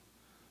 did you?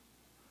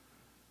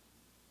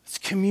 It's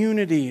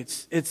community,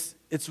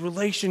 it's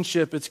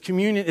relationship, it's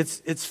community,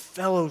 it's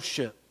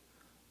fellowship.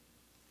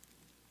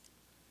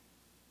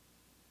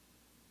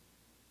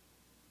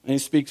 And he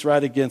speaks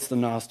right against the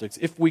Gnostics.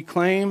 If we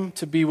claim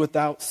to be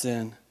without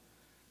sin,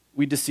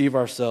 we deceive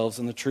ourselves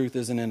and the truth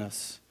isn't in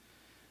us.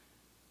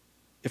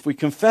 If we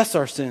confess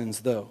our sins,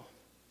 though,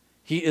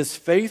 he is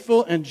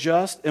faithful and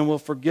just and will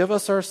forgive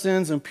us our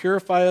sins and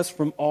purify us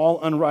from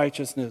all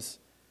unrighteousness.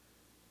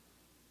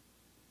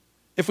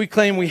 If we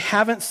claim we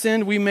haven't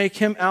sinned, we make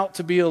him out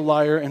to be a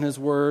liar and his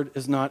word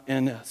is not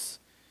in us.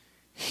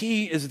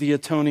 He is the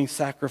atoning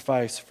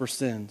sacrifice for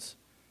sins.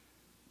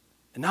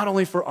 And not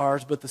only for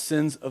ours, but the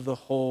sins of the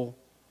whole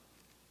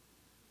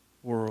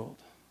world.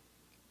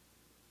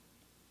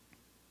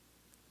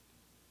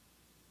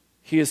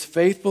 He is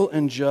faithful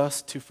and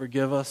just to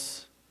forgive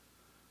us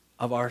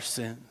of our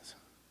sins.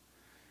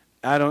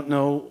 I don't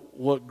know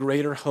what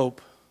greater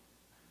hope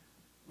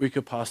we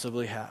could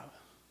possibly have.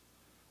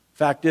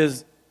 Fact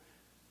is,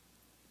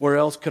 where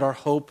else could our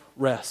hope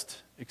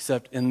rest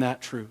except in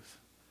that truth?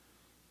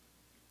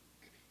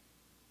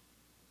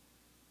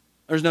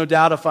 There's no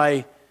doubt if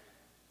I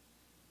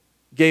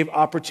gave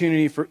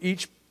opportunity for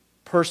each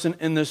person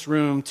in this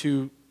room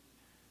to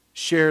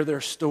share their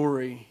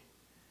story,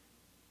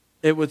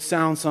 it would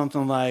sound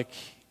something like,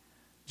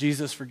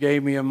 Jesus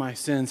forgave me of my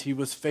sins. He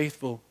was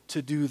faithful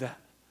to do that.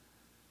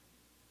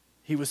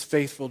 He was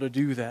faithful to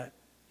do that.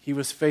 He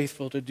was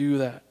faithful to do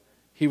that.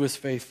 He was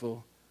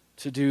faithful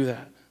to do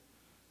that.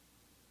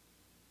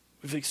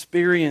 We've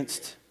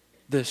experienced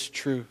this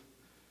truth.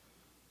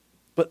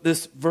 But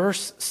this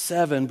verse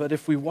 7, but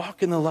if we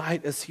walk in the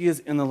light as he is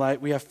in the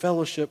light, we have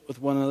fellowship with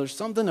one another.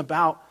 Something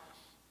about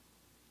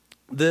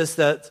this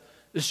that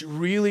is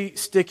really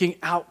sticking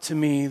out to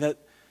me,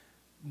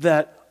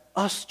 that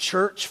us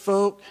church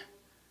folk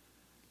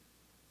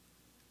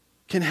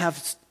can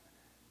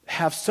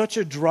have such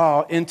a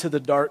draw into the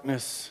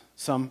darkness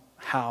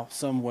somehow,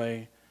 some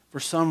way,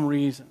 for some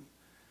reason.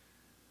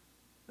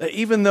 That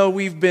even though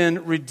we've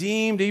been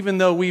redeemed, even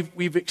though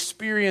we've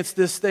experienced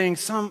this thing,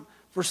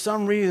 for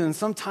some reason,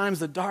 sometimes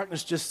the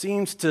darkness just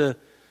seems to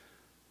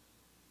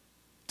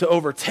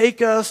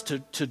overtake us,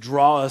 to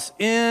draw us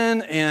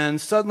in, and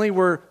suddenly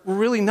we're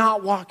really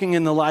not walking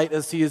in the light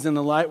as he is in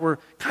the light. We're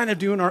kind of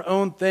doing our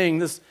own thing,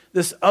 this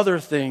other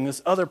thing,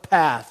 this other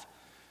path.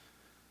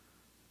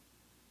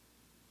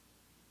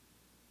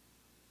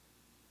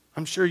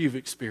 I'm sure you've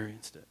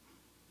experienced it.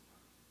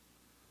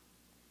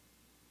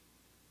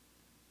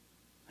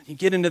 And you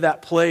get into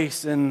that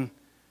place and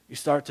you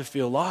start to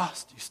feel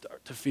lost. You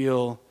start to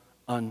feel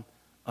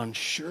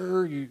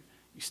unsure. You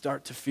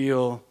start to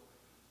feel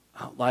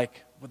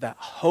like with that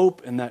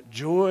hope and that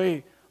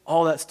joy,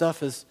 all that stuff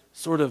has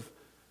sort of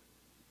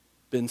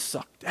been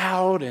sucked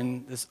out,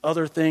 and this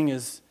other thing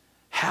is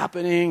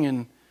happening.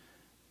 And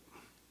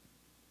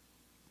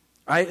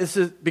right, this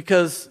is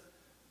because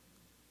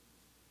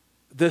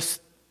this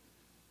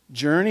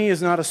journey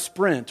is not a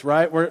sprint,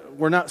 right?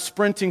 We're not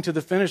sprinting to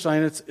the finish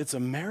line. It's a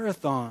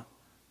marathon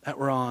that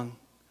we're on.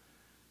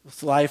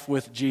 This life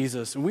with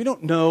Jesus. And we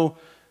don't know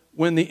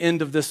when the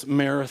end of this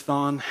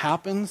marathon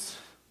happens.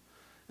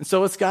 And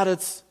so it's got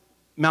its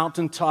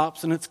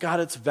mountaintops, and it's got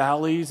its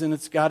valleys, and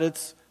it's got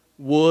its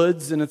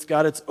woods, and it's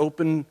got its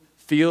open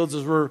fields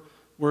as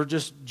we're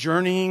just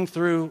journeying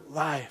through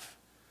life.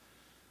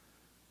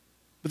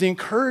 But the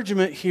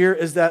encouragement here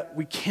is that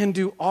we can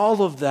do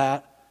all of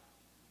that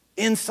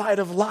inside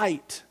of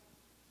light.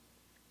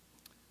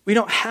 We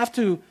don't have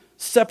to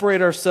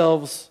separate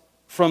ourselves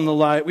from the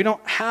light. We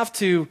don't have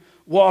to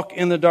walk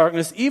in the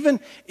darkness. Even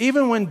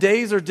when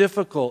days are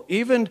difficult,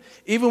 even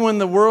when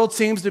the world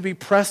seems to be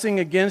pressing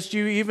against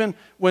you, even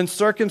when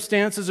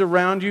circumstances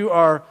around you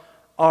are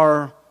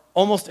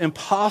almost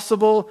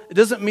impossible, it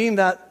doesn't mean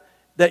that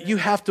you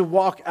have to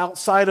walk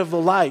outside of the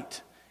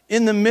light.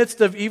 In the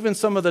midst of even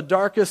some of the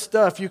darkest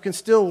stuff, you can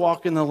still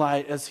walk in the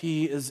light as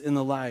he is in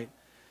the light.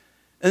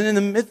 And in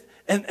the midst,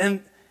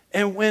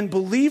 and when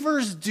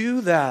believers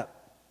do that,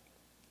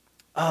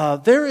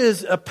 there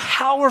is a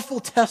powerful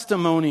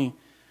testimony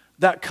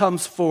that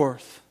comes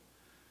forth.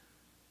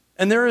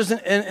 And there is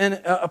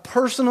a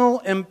personal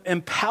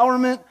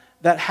empowerment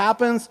that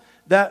happens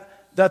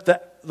that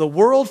the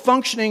world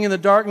functioning in the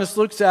darkness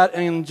looks at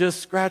and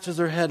just scratches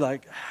their head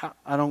like,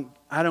 I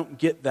don't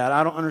get that.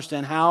 I don't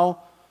understand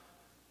how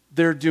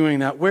they're doing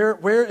that.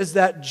 Where is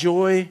that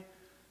joy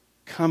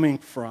coming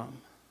from?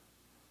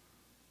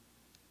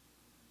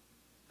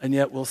 And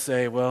yet we'll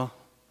say, well,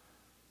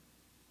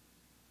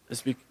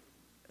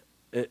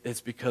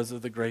 it's because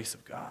of the grace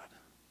of God.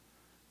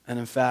 And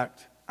in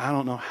fact, I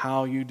don't know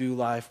how you do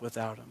life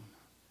without him.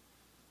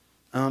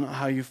 I don't know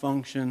how you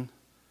function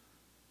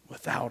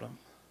without him.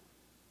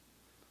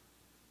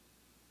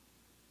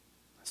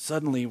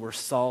 Suddenly we're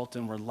salt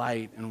and we're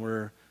light and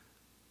we're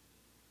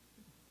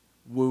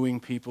wooing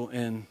people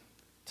in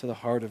to the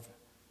heart of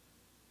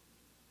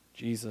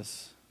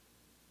Jesus.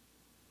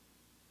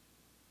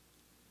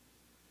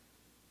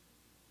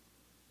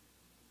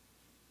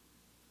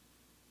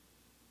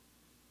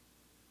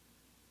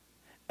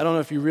 I don't know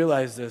if you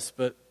realize this,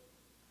 but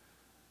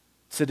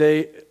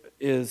today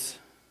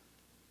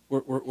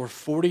we're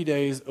 40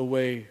 days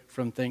away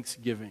from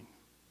Thanksgiving.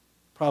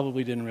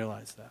 Probably didn't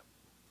realize that.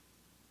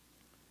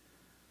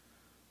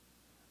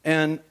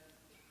 And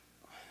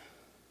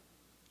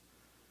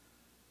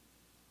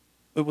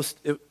it was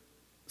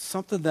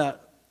something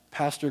that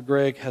Pastor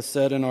Greg has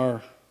said in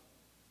our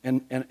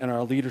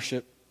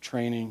leadership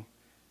training,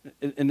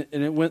 and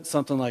it went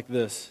something like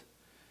this: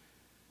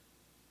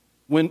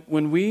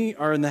 when we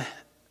are in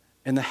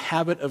the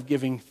habit of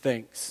giving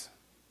thanks,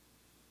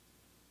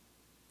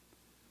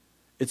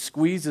 it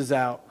squeezes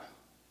out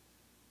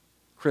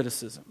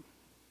criticism.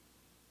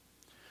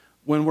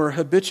 When we're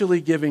habitually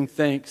giving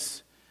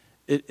thanks,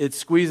 it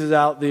squeezes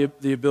out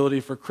the ability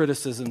for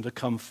criticism to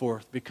come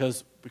forth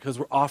because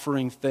we're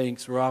offering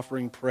thanks, we're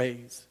offering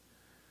praise.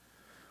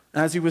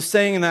 And as he was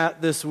saying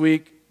that this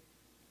week,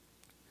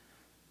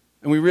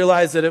 and we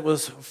realized that it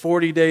was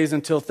 40 days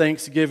until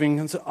Thanksgiving,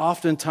 and so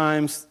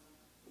oftentimes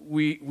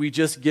we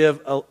just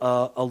give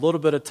a little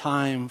bit of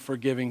time for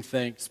giving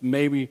thanks,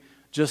 maybe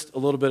just a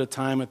little bit of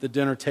time at the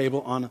dinner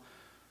table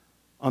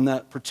on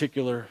that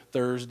particular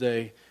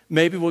Thursday.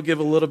 Maybe we'll give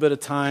a little bit of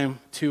time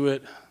to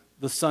it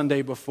the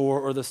Sunday before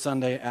or the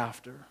Sunday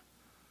after.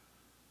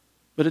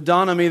 But it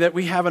dawned on me that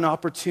we have an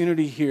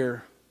opportunity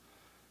here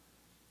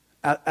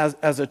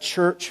as a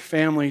church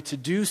family to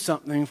do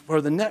something for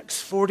the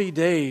next 40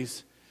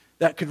 days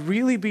that could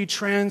really be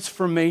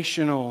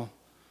transformational,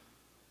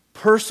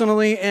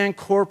 personally and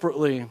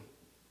corporately.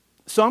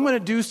 So I'm going to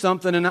do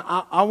something, and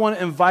I want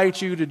to invite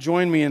you to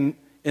join me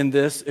in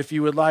this if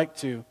you would like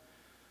to.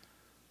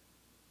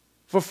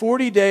 For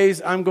 40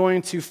 days, I'm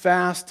going to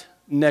fast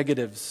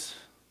negatives.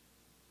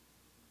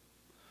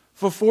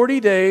 For 40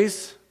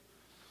 days,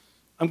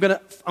 I'm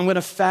going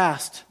to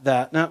fast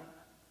that. Now,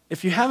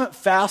 if you haven't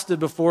fasted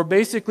before,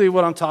 basically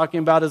what I'm talking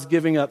about is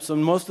giving up. So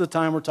most of the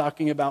time we're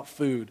talking about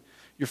food.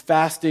 You're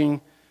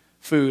fasting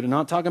food. And I'm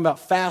not talking about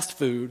fast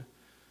food.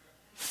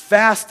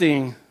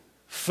 Fasting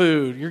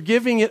food. You're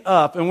giving it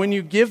up. And when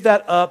you give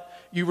that up,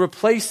 you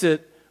replace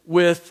it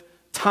with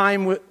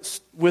time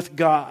with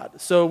God.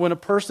 So when a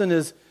person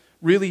is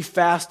really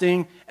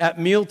fasting. At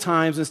meal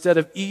times, instead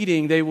of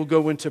eating, they will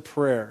go into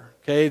prayer.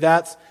 Okay,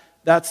 that's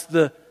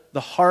the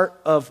heart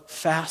of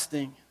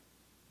fasting.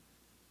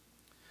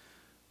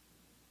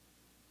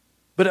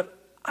 But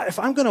if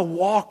I'm going to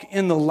walk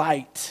in the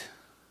light,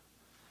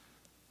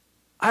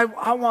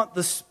 I want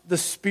the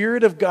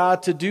Spirit of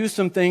God to do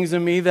some things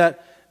in me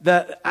that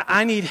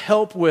I need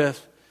help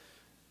with,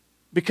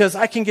 because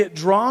I can get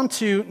drawn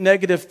to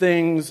negative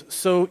things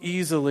so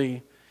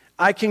easily.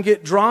 I can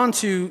get drawn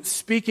to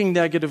speaking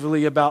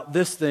negatively about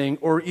this thing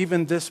or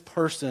even this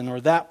person or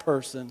that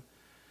person.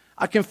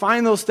 I can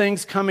find those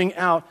things coming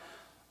out.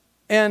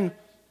 And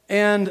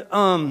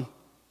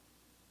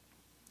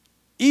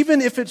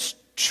even if it's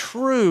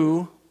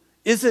true,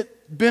 is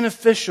it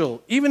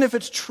beneficial? Even if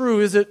it's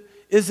true, is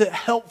it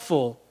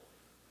helpful?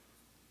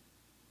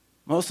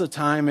 Most of the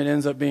time it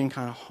ends up being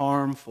kind of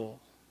harmful.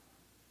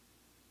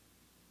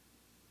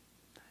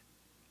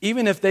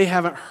 Even if they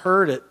haven't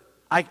heard it,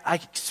 I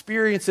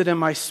experience it in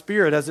my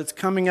spirit as it's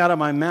coming out of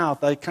my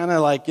mouth. I kind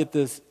of like get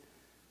this,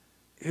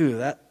 ooh,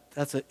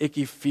 that's an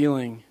icky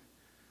feeling.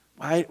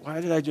 Why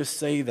did I just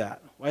say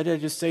that? Why did I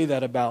just say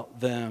that about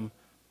them,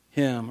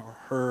 him, or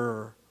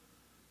her?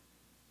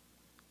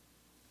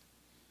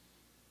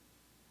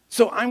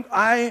 So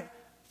I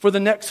for the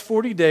next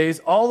 40 days,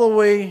 all the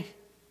way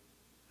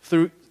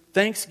through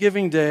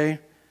Thanksgiving Day,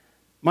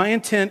 my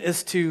intent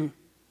is to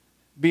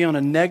be on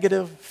a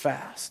negative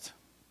fast.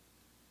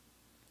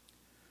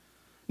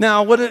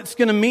 Now, what it's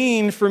going to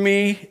mean for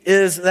me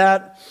is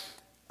that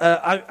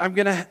I'm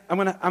going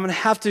to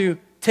have to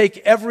take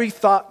every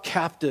thought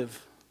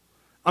captive.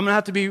 I'm going to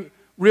have to be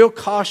real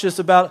cautious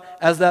about,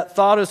 as that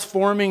thought is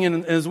forming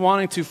and is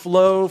wanting to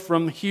flow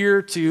from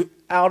here to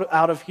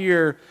out of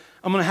here,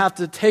 I'm going to have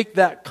to take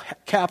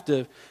that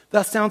captive.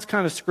 That sounds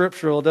kind of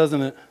scriptural,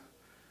 doesn't it?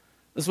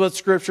 That's what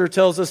Scripture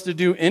tells us to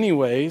do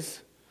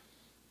anyways.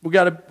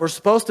 We're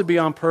supposed to be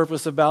on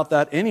purpose about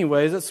that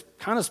anyways. It's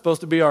kind of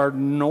supposed to be our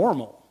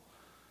normal.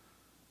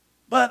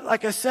 But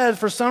like I said,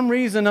 for some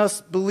reason,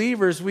 us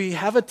believers, we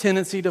have a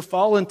tendency to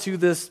fall into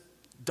this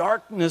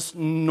darkness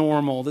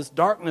normal, this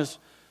darkness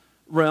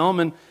realm.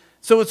 And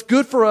so it's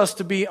good for us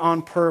to be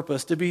on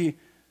purpose, to be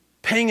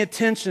paying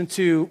attention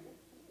to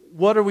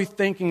what are we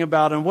thinking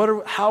about and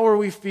how are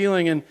we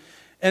feeling.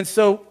 And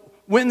so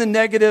when the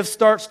negative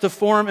starts to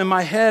form in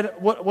my head,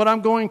 what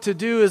I'm going to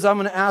do is I'm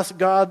going to ask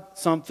God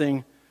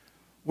something.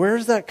 Where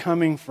is that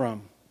coming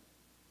from?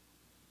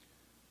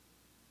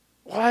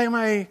 Why am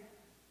I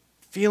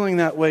feeling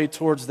that way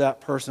towards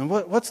that person?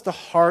 What's the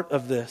heart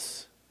of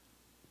this?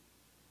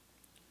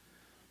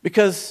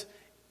 Because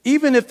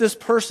even if this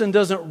person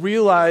doesn't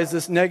realize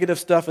this negative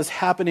stuff is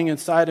happening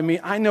inside of me,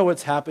 I know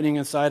it's happening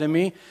inside of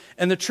me.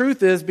 And the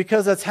truth is,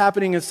 because that's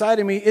happening inside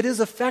of me, it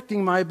is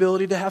affecting my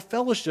ability to have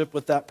fellowship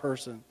with that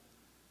person.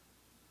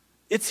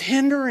 It's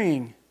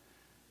hindering.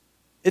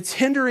 It's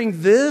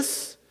hindering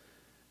this.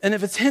 And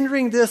if it's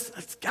hindering this,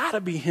 it's got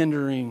to be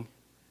hindering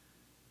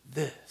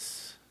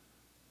this.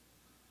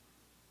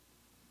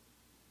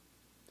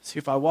 See,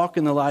 if I walk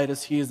in the light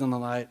as He is in the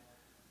light,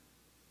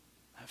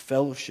 I have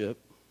fellowship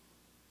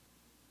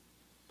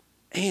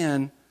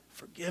and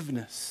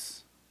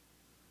forgiveness.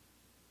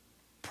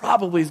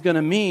 Probably is going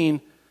to mean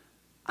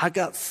I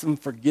got some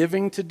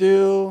forgiving to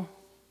do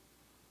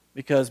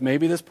because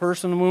maybe this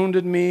person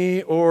wounded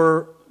me,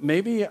 or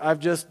maybe I've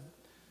just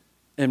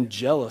am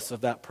jealous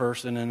of that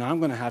person and I'm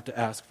going to have to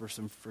ask for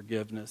some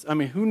forgiveness. I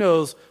mean, who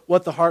knows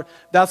what the heart,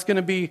 that's going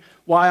to be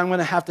why I'm going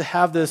to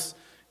have this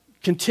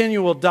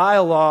continual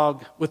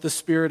dialogue with the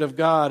Spirit of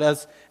God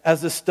as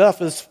this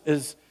stuff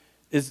is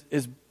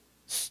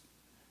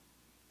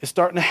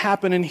starting to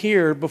happen in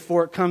here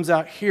before it comes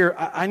out here.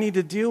 I need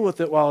to deal with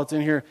it while it's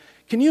in here.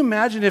 Can you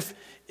imagine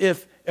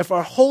if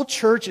our whole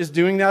church is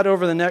doing that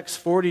over the next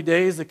 40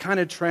 days, the kind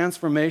of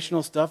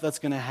transformational stuff that's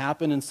going to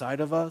happen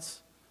inside of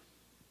us?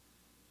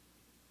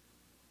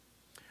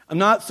 I'm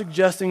not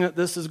suggesting that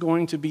this is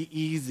going to be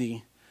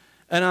easy,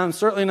 and I'm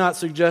certainly not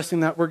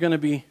suggesting that we're going to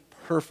be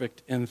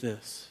perfect in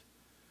this.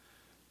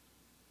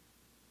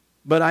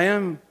 But I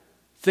am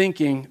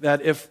thinking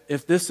that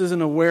if this is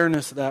an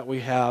awareness that we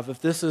have,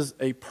 if this is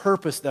a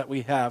purpose that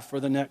we have for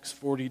the next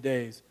 40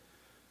 days,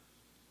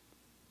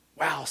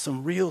 wow,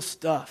 some real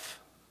stuff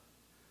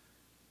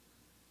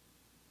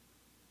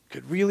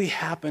could really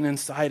happen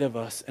inside of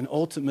us and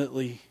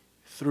ultimately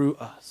through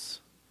us.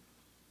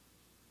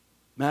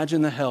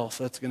 Imagine the health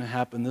that's going to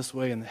happen this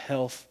way and the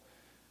health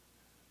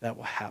that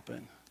will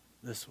happen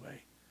this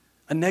way.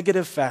 A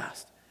negative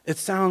fast. It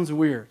sounds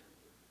weird.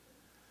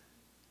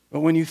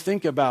 But when you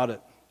think about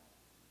it,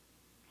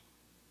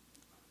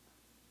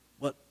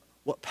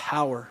 what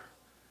power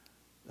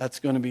that's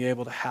going to be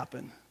able to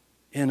happen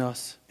in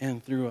us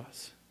and through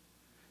us.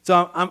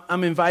 So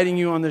I'm inviting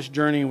you on this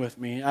journey with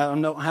me. I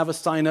don't have a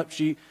sign-up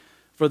sheet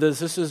for this.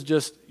 This is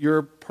just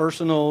your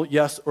personal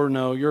yes or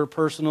no, your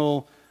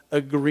personal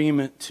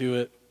agreement to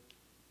it.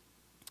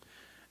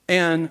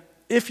 And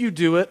if you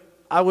do it,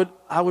 I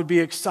would be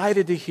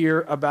excited to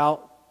hear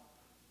about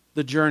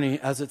the journey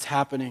as it's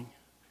happening.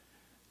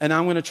 And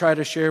I'm going to try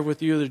to share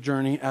with you the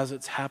journey as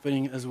it's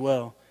happening as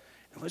well.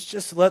 And let's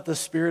just let the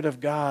Spirit of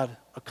God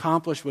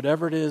accomplish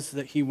whatever it is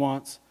that He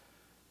wants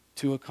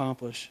to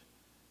accomplish.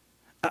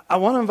 I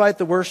want to invite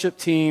the worship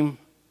team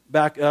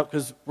back up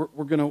because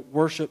we're going to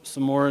worship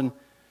some more.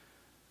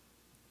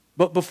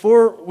 But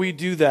before we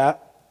do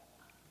that,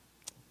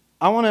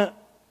 I want to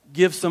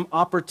give some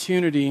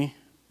opportunity.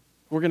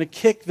 We're going to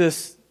kick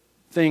this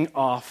thing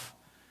off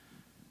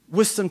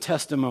with some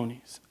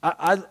testimonies.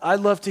 I'd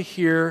love to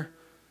hear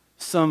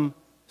some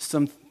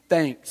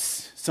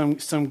thanks,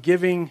 some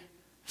giving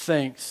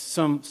thanks,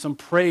 some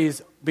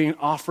praise being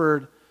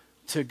offered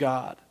to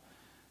God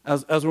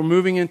as we're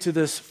moving into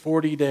this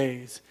 40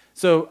 days.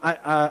 So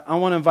I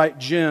want to invite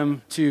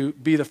Jim to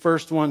be the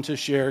first one to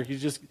share.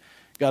 He's just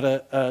got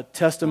a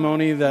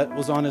testimony that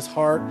was on his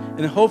heart,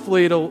 and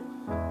hopefully you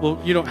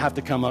don't have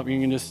to come up. You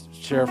can just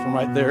share from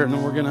right there, and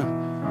then we're going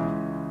to...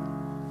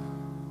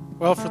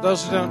 Well, for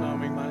those who don't know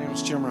me, my name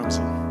is Jim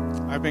Rumsey.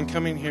 I've been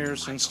coming here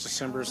since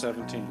December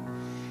 17.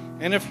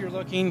 And if you're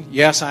looking,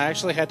 yes, I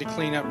actually had to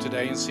clean up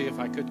today and see if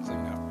I could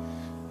clean up.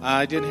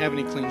 I didn't have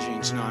any clean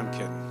jeans. No, I'm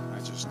kidding. I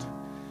just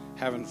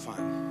having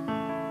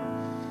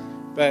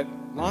fun. But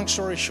long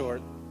story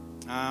short,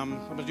 I'm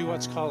going to do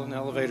what's called an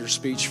elevator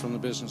speech from the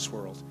business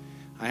world.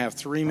 I have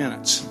 3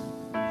 minutes.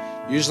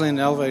 Usually in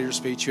an elevator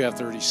speech, you have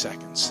 30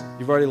 seconds.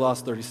 You've already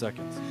lost 30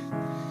 seconds.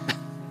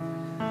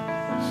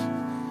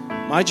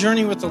 My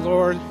journey with the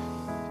Lord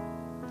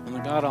and the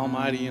God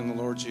Almighty and the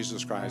Lord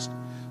Jesus Christ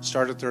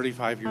started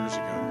 35 years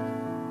ago.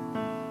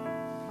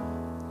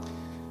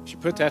 If you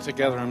put that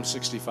together, I'm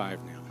 65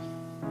 now.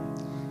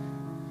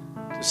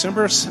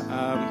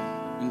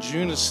 In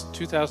June of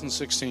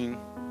 2016,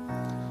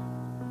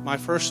 my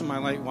first and my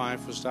late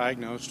wife was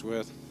diagnosed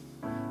with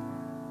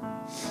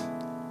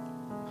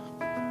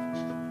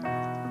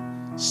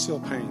still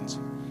pains,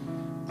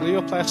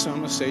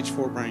 glioblastoma stage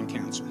 4 brain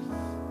cancer.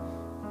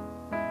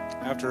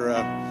 After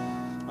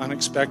an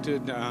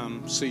unexpected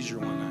seizure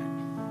one night.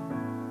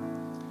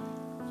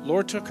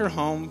 Lord took her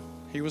home.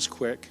 He was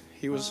quick.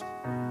 He was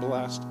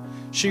blessed.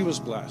 She was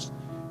blessed.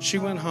 She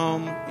went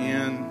home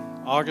in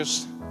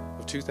August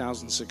of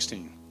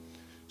 2016.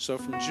 So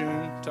from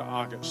June to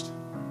August.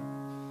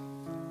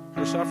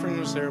 Her suffering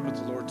was there, but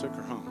the Lord took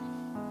her home.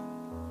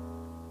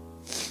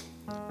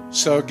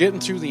 So getting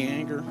through the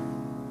anger,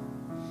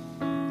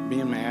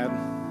 being mad,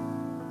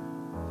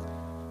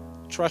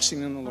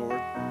 trusting in the Lord,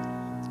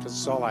 because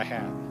it's all I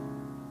had.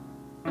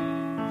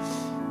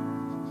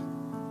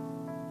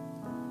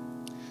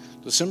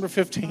 December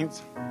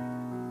 15th,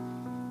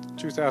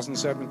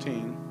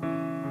 2017,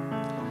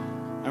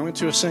 I went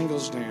to a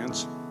singles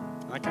dance.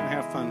 I kind of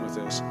have fun with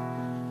this.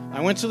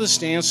 I went to this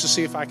dance to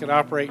see if I could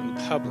operate in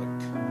public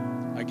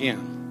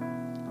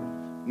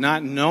again,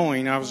 not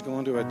knowing I was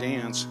going to a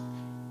dance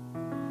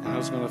and I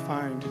was going to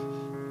find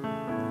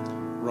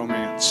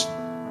romance.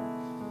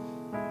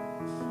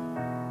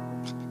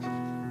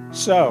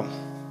 So,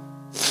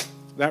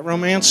 that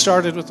romance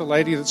started with the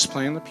lady that's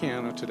playing the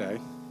piano today.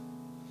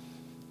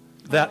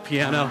 That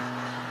piano.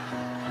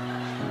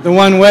 The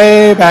one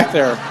way back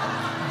there.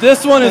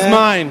 This one is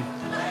mine.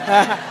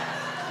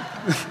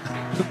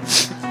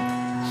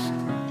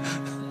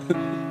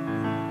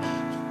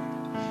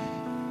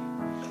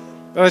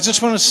 But I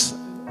just want to,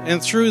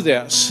 and through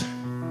this,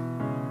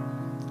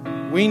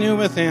 we knew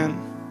within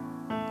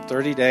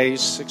 30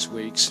 days, 6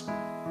 weeks,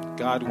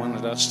 God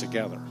wanted us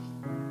together.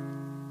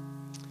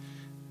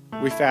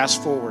 We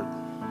fast forward.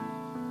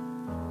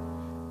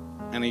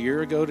 And a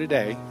year ago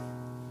today,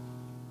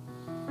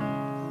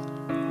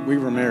 we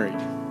were married.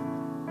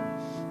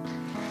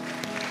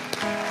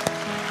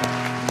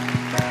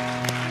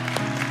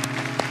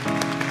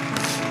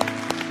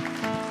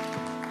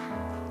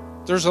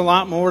 There's a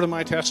lot more to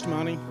my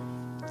testimony,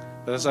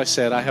 but as I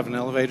said, I have an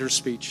elevator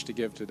speech to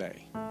give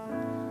today.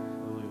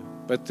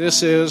 But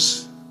this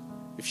is,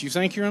 if you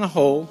think you're in a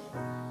hole,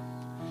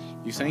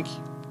 you think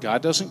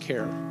God doesn't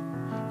care,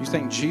 you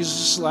think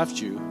Jesus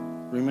left you,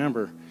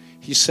 remember,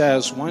 He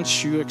says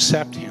once you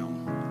accept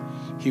Him,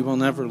 He will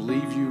never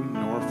leave you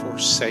nor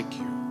forsake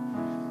you.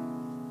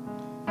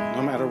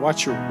 No matter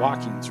what you're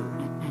walking through.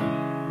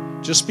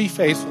 Just be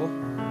faithful.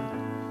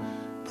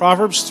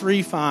 Proverbs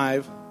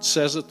 3:5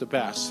 says it the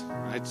best.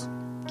 I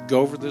go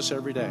over this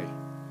every day.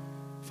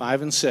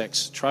 5 and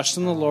 6. Trust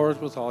in the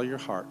Lord with all your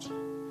heart.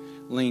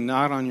 Lean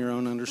not on your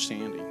own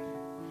understanding.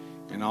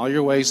 In all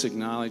your ways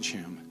acknowledge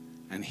Him,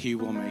 and He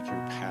will make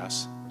your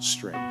paths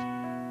straight.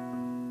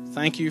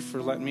 Thank you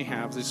for letting me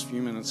have these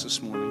few minutes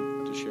this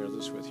morning to share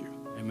this with you.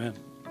 Amen.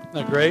 Isn't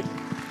that great?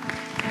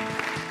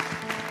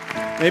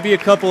 Maybe a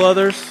couple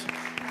others.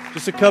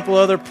 Just a couple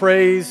other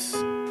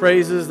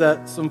praises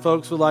that some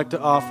folks would like to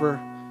offer.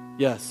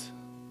 Yes.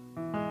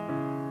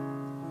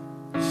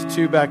 There's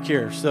 2 back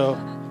here. So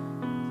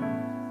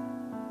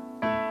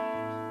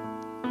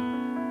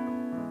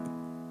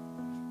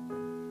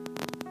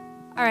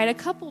all right, a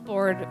couple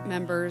board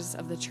members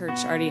of the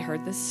church already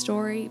heard this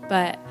story,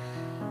 but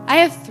I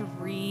have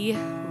 3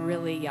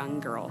 really young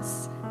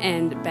girls,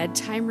 and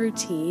bedtime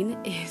routine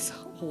is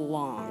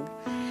long.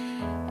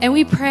 And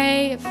we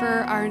pray for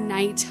our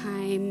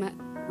nighttime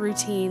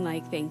routine,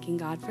 like thanking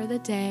God for the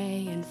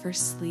day and for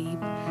sleep.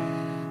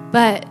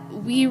 But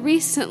we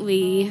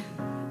recently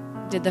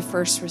did the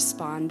first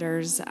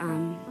responders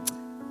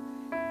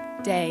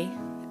day,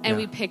 and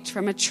we picked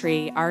from a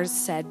tree. Ours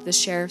said the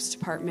sheriff's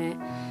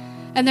department,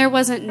 and there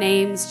wasn't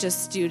names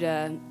just due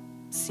to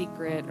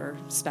secret or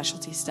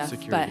specialty stuff.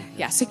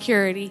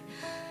 Security.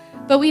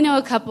 But we know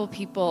a couple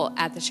people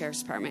at the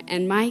sheriff's department.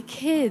 And my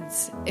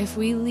kids, if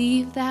we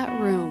leave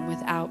that room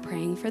without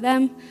praying for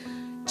them,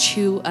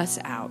 chew us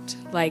out.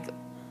 Like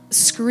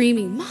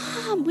screaming,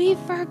 "Mom, we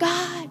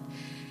forgot."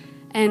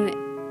 And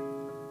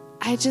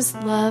I just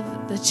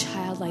love the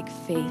childlike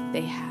faith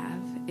they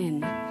have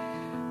in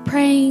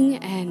praying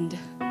and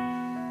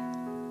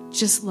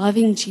just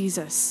loving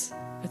Jesus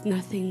with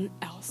nothing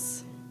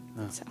else.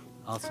 So.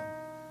 Awesome.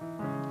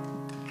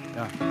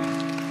 Yeah.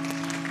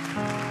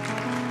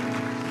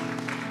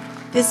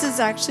 This is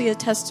actually a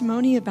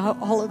testimony about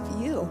all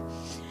of you.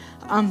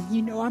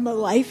 You know, I'm a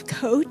life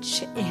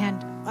coach,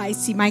 and I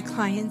see my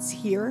clients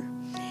here.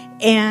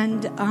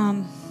 And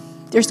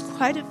there's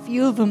quite a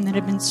few of them that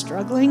have been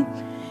struggling,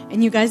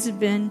 and you guys have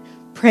been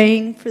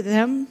praying for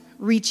them,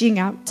 reaching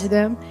out to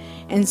them.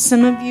 And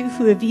some of you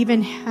who have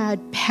even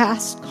had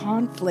past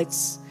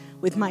conflicts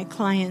with my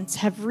clients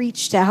have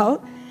reached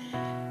out.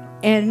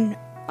 And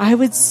I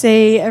would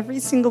say every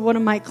single one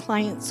of my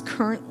clients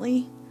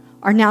currently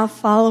are now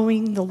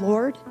following the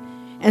Lord.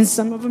 And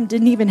some of them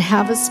didn't even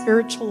have a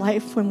spiritual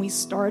life when we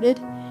started.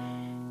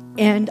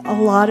 And a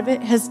lot of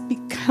it has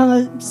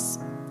because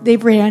they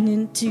ran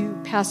into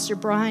Pastor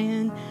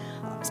Brian,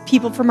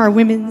 people from our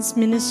women's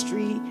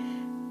ministry,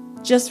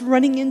 just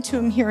running into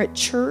him here at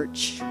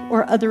church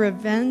or other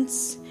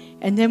events.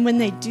 And then when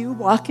they do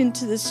walk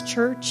into this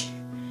church,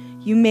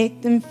 you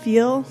make them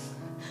feel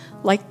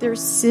like their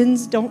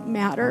sins don't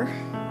matter.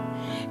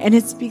 And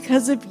it's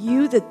because of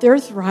you that they're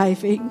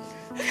thriving.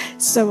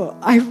 So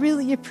I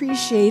really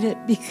appreciate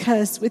it,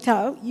 because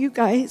without you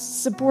guys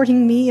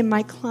supporting me and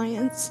my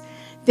clients,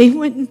 they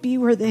wouldn't be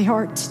where they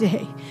are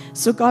today.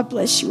 So God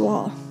bless you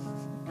all.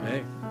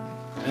 Okay.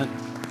 Amen.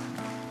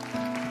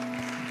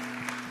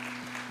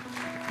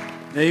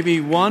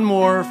 Maybe one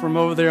more from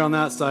over there on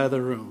that side of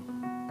the room.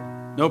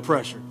 No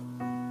pressure.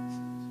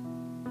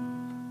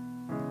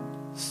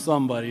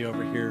 Somebody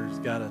over here has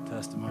got a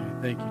testimony.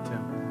 Thank you,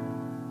 Tim.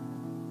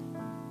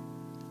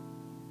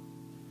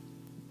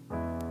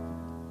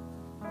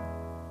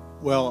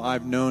 Well,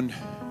 I've known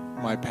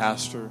my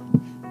pastor's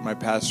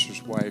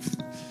wife,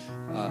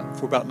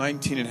 for about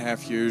 19 and a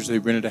half years. They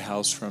rented a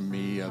house from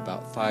me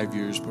about 5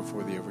 years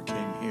before they ever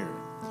came here.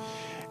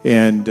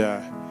 And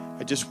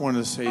I just wanted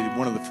to say that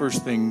one of the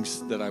first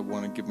things that I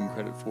want to give them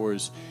credit for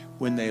is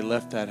when they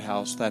left that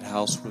house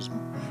was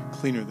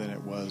cleaner than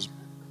it was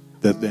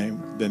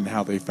than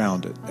how they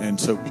found it. And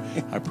so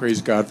I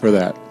praise God for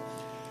that.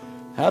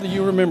 How do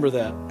you remember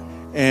that?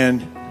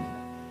 And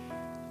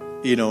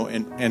you know,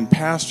 and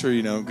Pastor,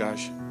 you know,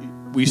 gosh,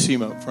 we see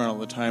him up front all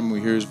the time.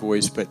 We hear his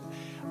voice, but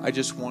I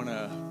just want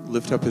to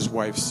lift up his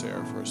wife,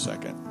 Sarah, for a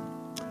second.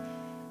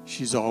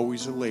 She's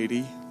always a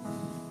lady.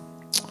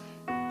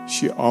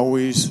 She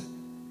always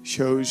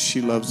shows she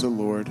loves the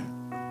Lord.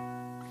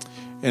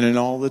 And in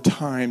all the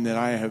time that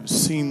I have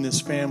seen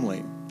this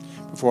family,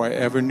 before I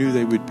ever knew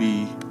they would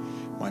be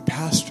my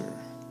pastor,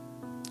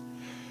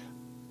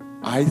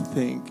 I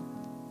think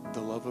the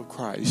love of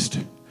Christ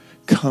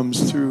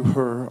comes through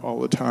her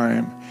all the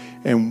time.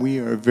 And we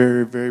are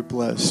very, very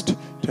blessed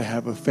to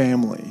have a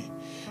family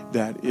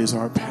that is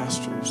our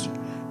pastors,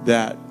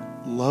 that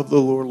love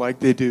the Lord like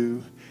they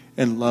do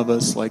and love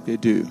us like they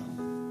do.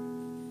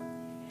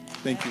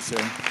 Thank you,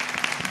 Sarah.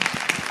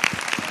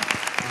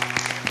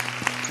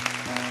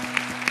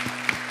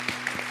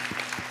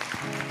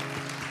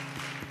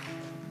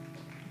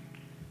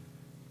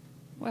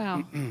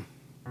 Wow. I'm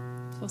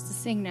supposed to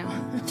sing now.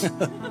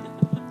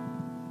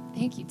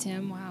 Thank you,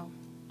 Tim. Wow.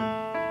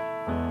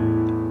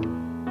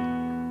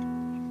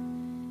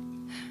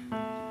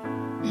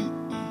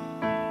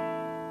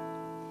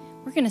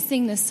 We're going to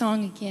sing this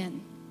song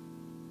again.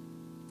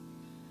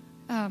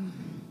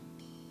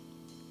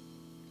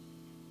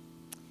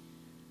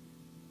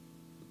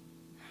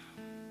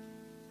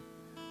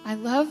 I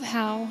love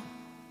how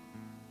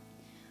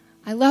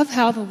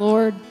the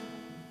Lord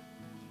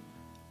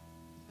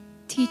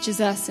teaches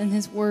us in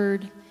His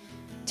Word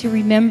to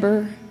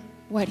remember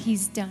what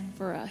He's done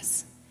for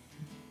us.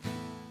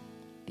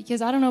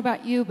 Because I don't know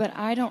about you, but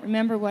I don't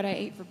remember what I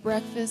ate for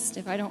breakfast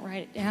if I don't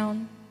write it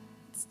down.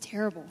 It's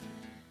terrible.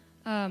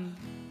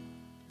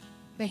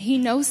 But He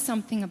knows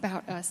something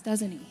about us,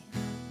 doesn't He?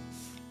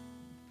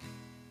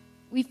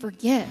 We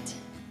forget.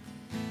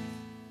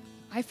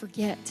 I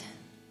forget.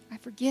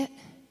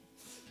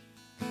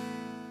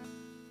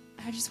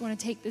 I just want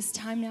to take this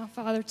time now,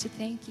 Father, to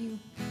thank you.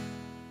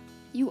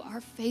 You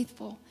are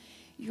faithful.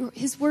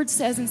 His word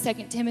says in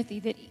 2 Timothy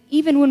that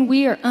even when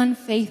we are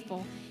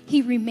unfaithful,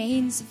 He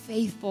remains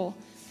faithful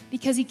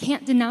because He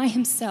can't deny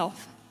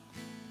Himself.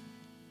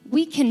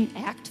 We can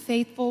act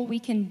faithful. We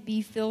can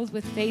be filled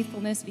with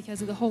faithfulness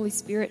because of the Holy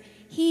Spirit.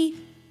 He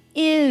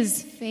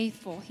is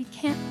faithful. He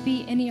can't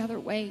be any other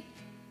way.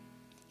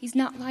 He's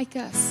not like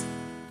us,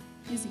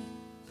 is he?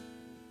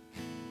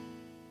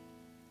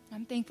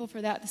 I'm thankful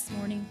for that this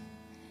morning.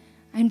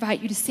 I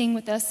invite you to sing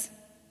with us,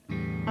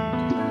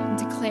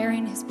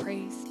 declaring his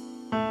praise.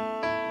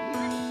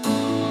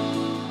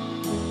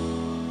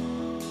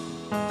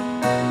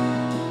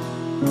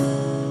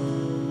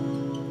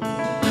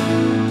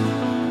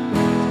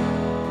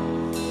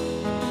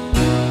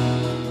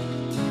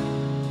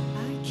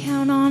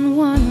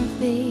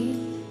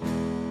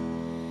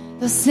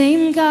 The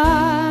same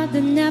God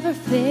that never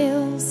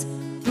fails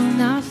will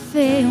not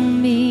fail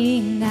me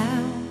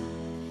now.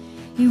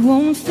 He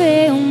won't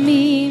fail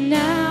me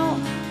now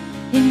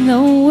in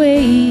the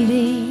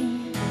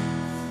waiting.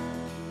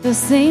 The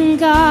same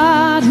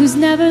God who's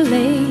never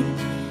late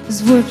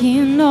is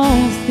working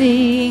all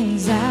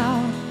things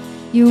out.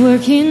 You're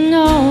working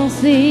all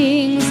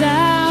things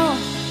out.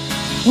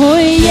 Oh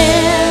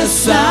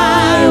yes,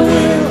 I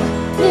will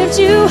lift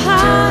you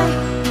high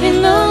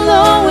in the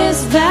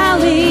lowest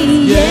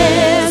valley.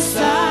 Yes,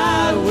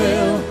 I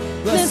will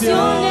bless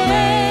your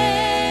name.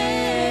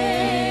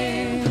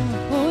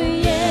 Oh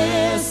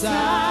yes,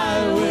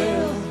 I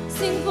will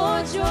sing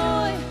for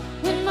joy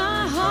when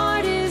my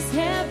heart is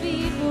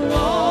heavy for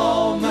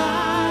all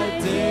my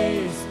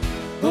days.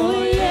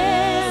 Oh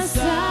yes,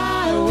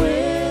 I will.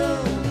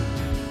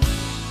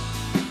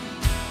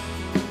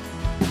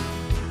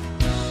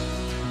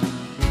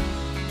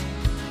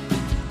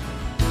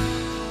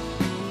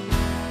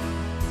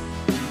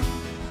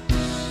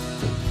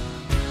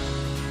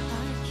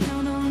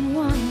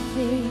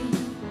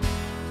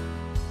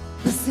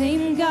 The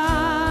same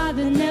God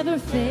that never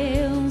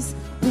fails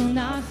will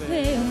not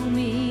fail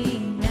me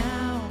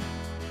now.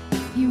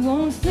 He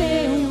won't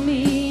fail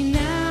me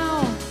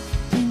now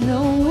in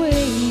the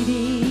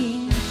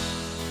waiting.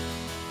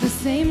 The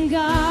same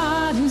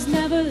God who's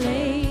never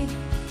late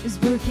is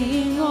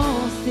working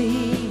all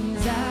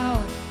things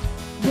out.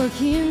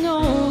 Working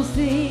all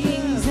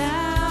things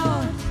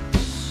out.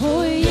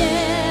 Oh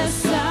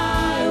yes,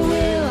 I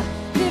will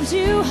lift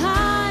you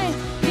high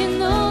in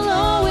the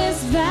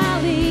lowest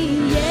valley.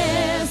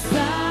 Yes,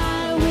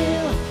 I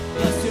will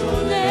bless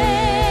your name.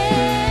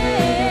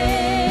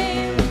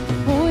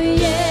 Oh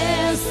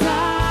yes,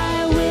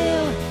 I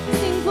will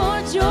sing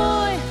for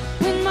joy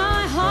when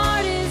my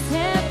heart is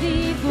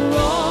heavy for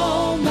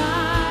all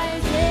my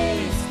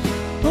days.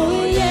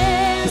 Oh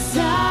yes,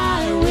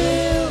 I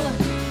will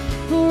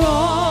for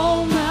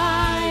all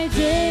my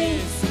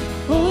days.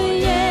 Oh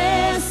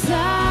yes,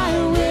 I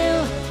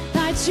will.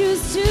 I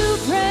choose to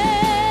pray.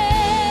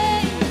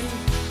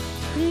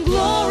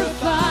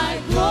 Glorify,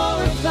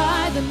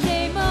 glorify the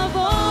name of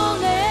all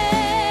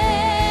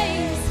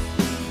names.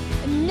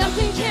 And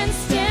nothing can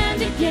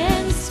stand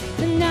against,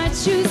 and I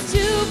choose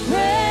to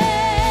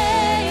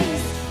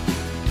praise.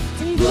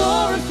 And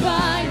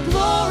glorify,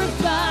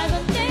 glorify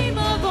the name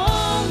of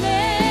all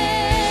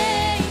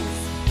names.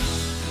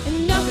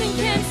 And nothing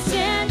can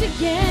stand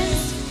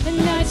against,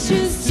 and I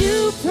choose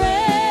to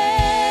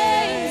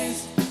praise.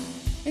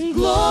 And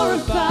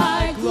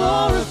glorify,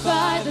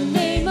 glorify the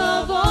name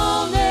of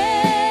all names.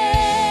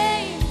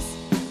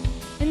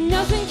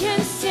 Nothing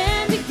can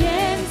stand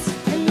against,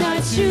 and I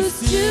choose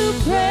to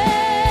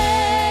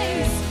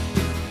praise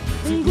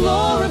and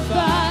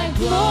glorify,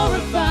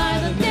 glorify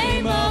the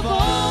name of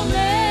all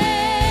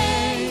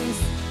names.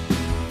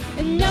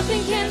 And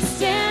nothing can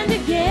stand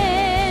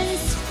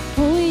against.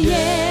 Oh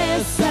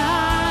yes,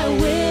 I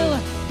will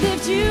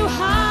lift you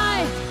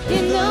high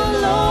in the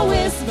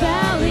lowest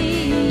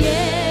valley.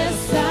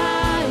 Yes,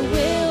 I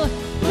will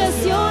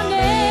bless your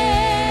name.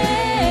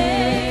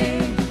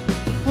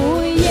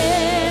 Oh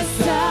yes,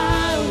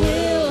 I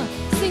will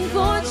sing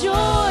for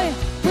joy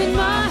when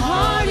my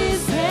heart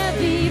is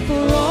heavy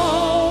for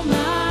all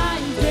my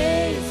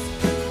days.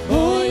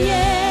 Oh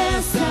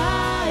yes,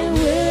 I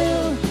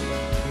will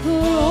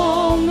for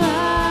all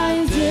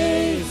my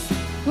days.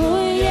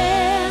 Oh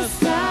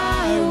yes,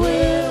 I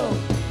will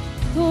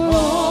for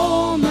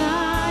all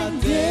my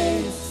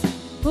days.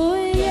 Oh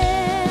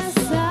yes,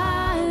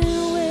 I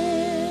will.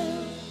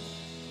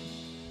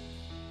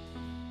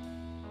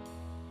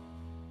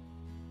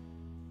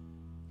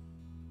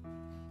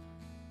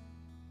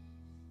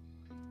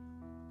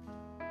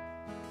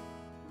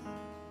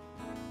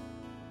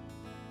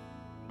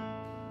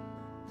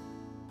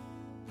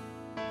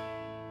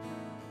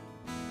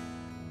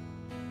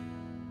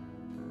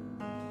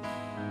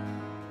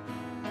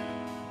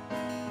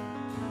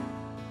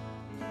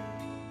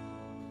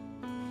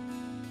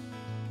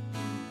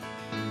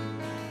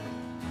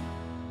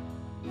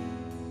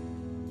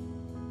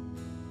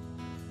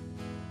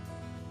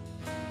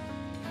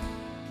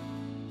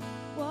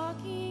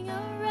 Walking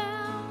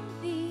around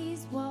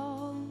these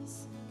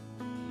walls,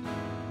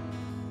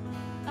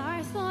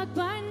 I thought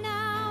by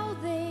now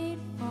they'd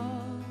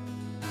fall,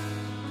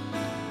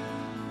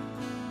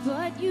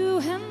 but you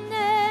have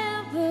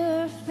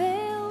never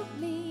failed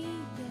me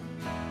yet.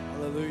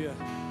 Hallelujah.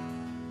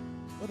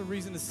 What a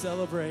reason to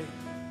celebrate.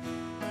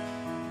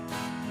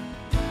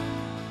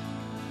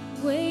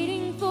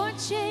 Waiting for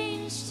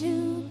change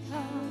to come.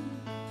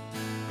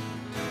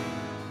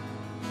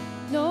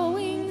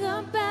 knowing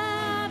the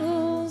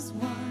battle's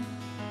won.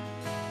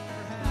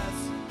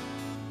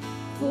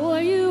 For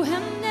you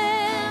have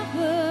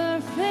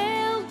never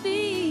failed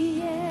me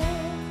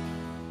yet.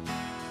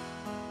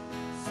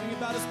 Sing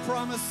about his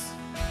promise.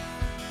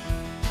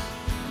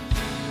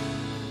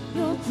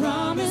 Your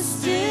promise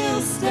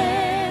still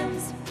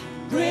stands.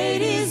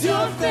 Great is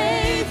your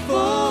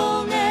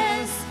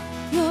faithfulness,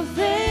 your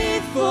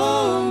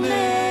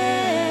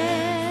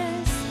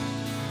faithfulness.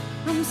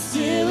 I'm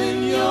still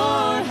in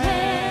your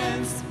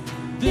hands.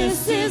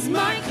 This is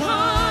my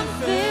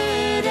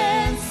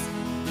confidence.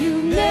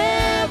 You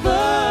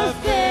never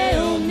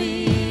fail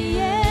me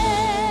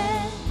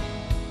yet.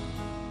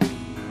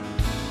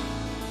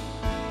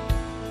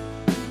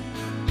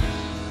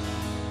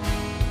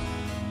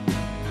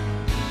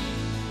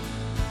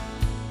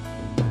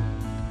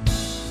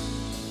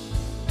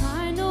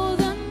 I know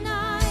the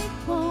night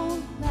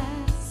won't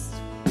last.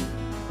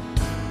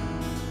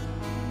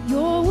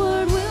 Your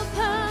word will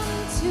come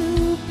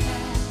to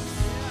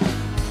pass.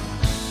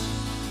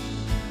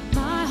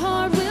 My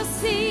heart will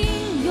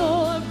sing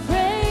your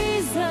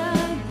praise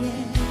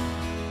again.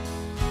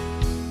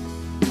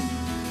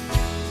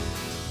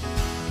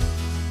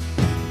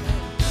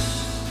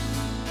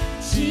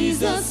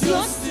 Jesus,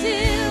 you're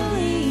still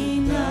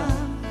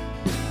enough.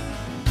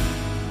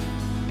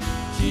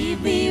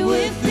 Keep me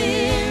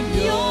within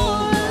your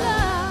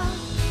love.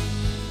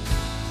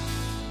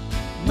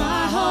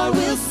 My heart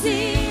will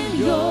sing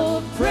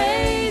your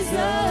praise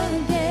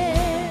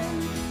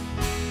again.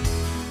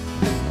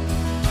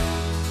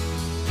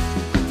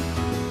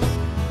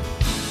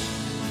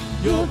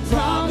 Your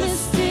promise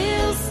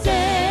still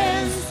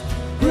stands.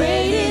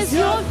 Great is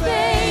your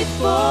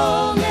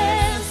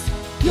faithfulness,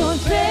 your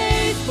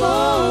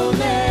faithfulness.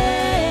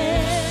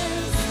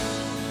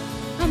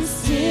 I'm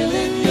still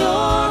in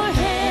your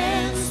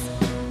hands.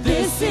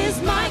 This is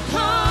my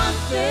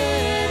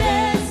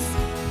confidence.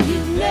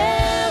 You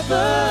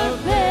never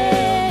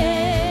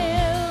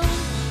fail.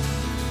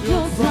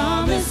 Your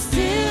promise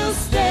still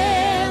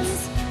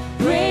stands.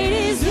 Great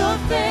is your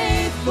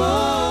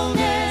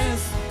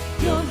faithfulness,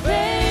 your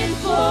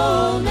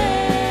faithfulness.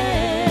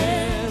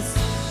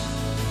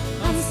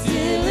 I'm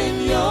still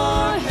in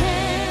your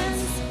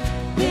hands.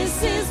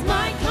 This is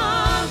my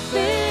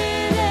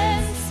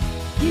confidence.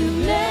 You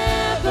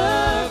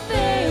never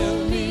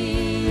fail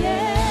me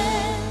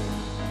yet.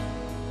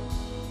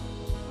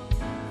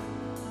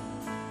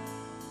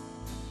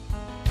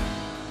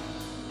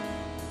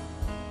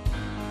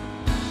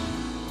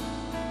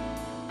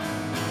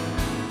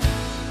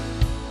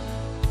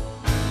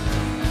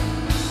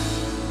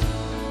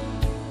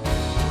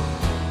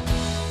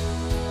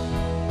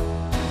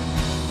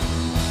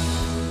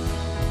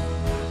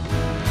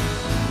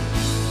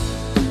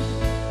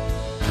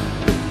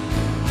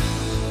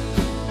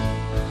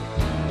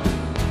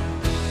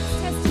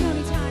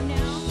 Testimony time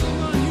now.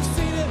 Come on, you've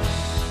seen it.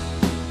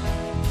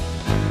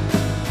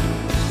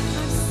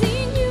 I've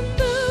seen you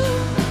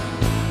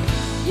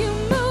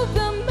move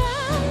the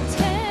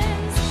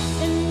mountains,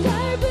 and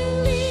I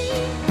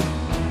believe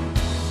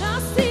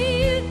I'll see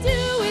you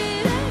do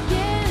it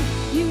again.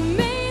 You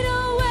made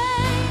a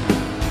way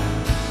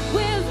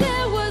where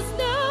there was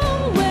no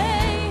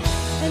way,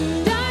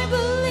 and I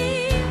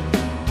believe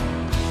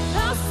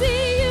I'll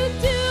see you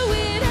do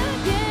it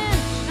again.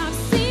 I've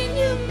seen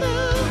you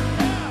move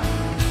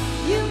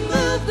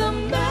the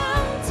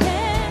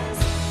mountains,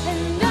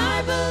 and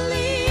I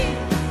believe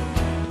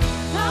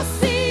I'll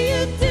see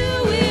you do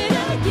it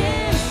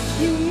again.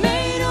 You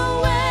made a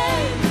way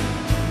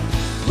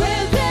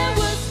where there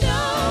was no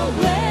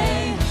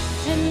way,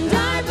 and I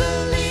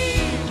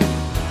believe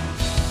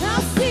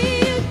I'll see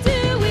you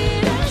do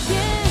it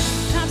again.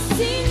 I've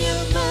seen you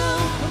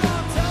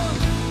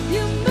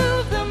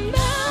move the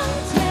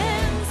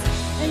mountains,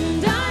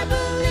 and I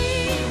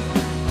believe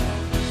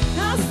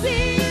I'll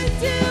see you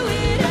do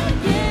it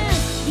again.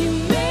 You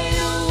made a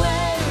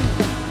way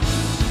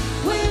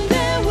when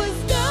there was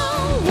no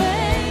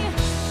way,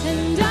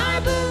 and I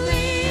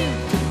believe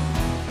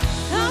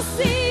I'll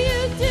see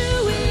you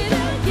do it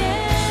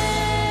again.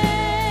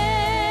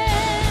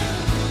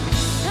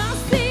 I'll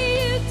see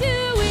you do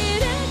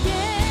it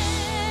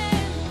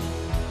again.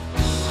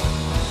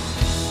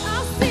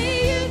 I'll see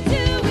you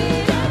do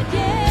it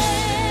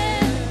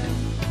again.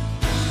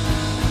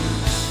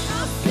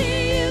 I'll see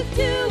you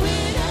do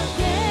it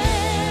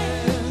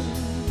again.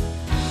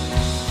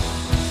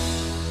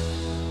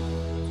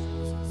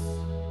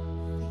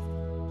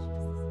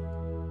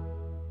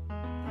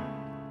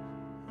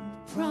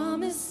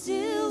 Promise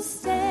still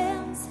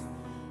stands.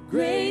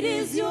 Great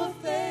is your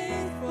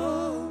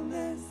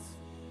faithfulness,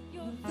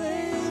 your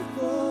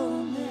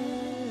faithfulness.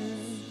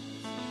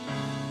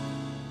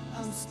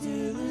 I'm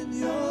still in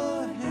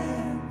your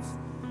hands.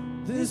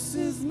 This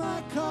is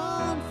my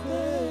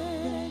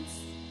confidence.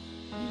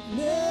 You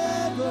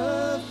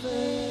never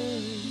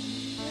fail.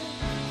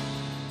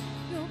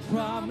 Your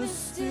Promise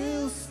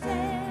still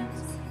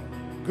stands.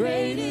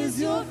 Great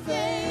is your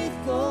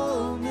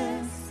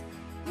faithfulness,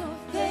 your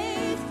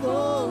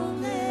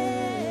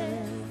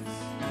faithfulness.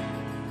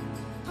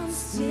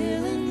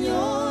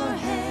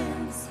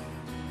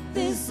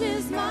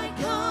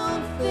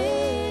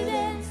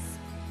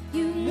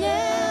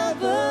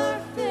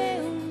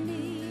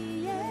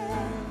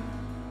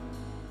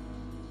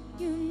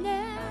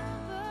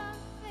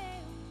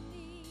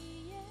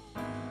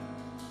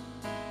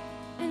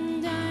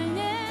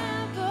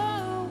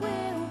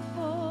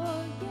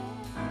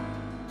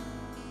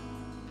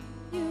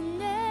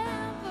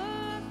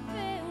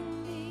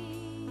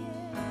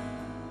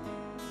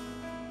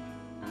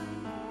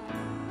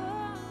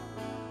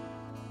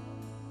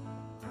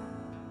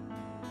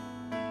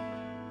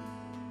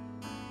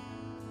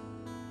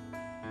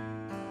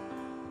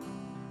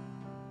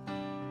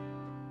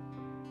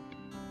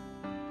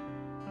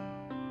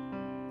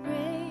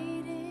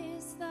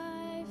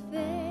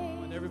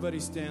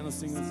 Everybody stand. Let's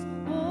sing this.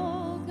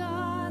 Oh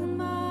God,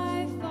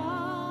 my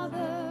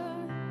Father,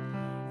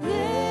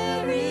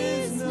 there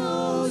is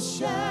no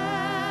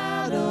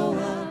shadow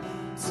of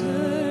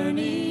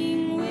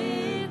turning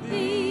with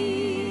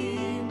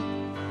thee.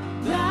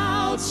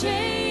 Thou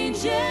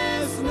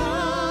changest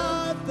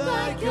not,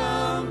 thy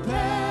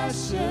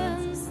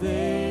compassions,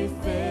 they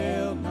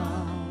fail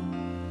not.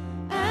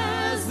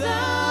 As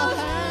thou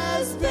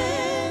hast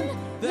been,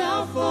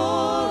 thou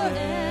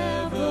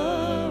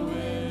forever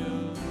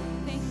will.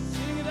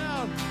 Sing it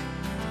out.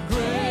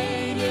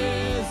 Great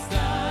is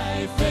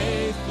thy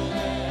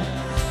faithfulness.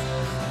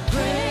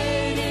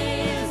 Great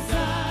is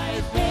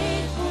thy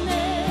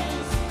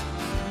faithfulness.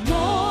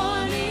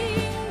 Morning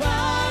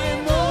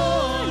by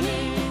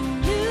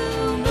morning,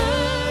 new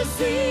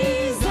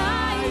mercies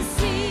I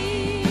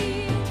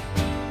see.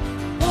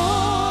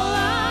 All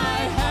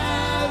I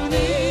have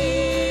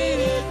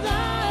needed,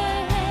 thy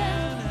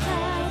hand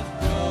hath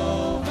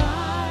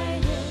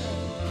provided.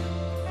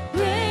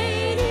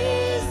 Great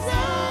is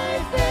thy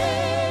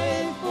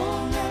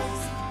faithfulness,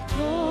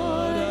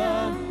 Lord,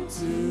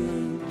 unto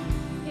me.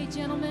 Hey,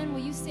 gentlemen,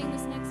 will you sing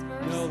this next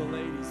verse? No, the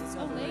ladies. Let's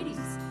have Oh, the ladies.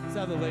 Let's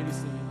have the ladies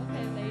sing it.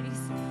 Okay, ladies.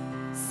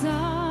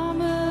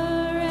 Summer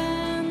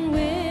and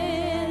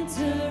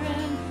winter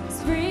and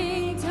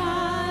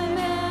springtime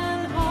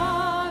and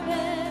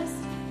harvest,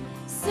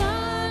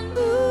 sun,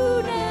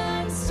 moon,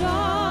 and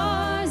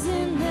stars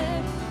in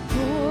their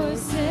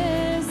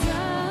courses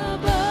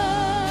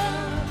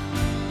above,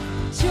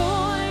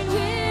 join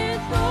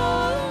with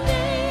all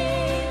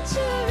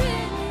nature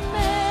in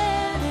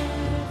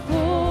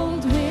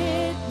manifold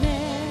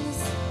witness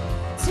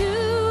to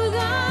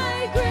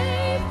thy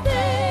great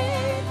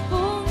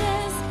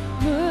faithfulness,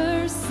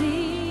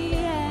 mercy,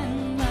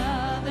 and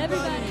love.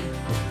 Everybody.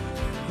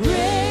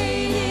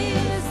 Great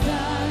is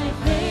thy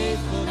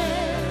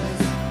faithfulness.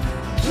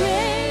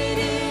 Great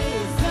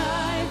is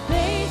thy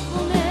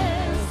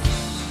faithfulness.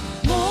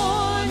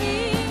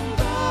 Morning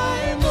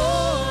by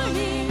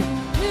morning,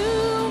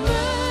 new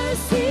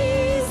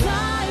mercies I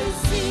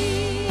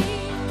see.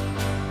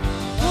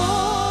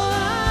 All I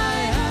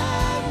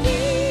have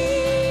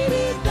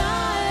needed,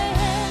 thy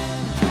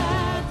hand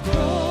hath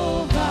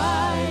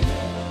provided.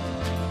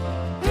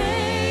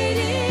 Great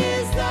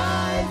is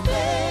thy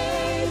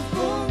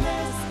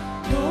faithfulness,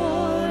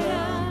 Lord,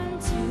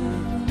 unto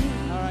me.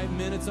 All right,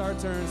 men, it's our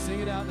turn.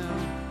 Sing it out now.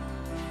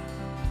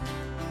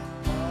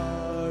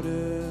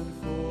 Pardon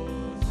for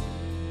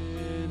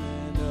sin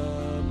and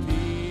a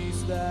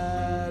peace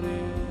that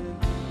is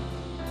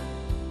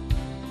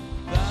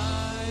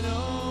thine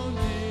own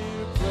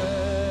dear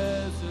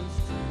presence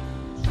to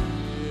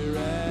cheer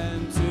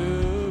and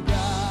to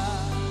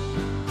guide,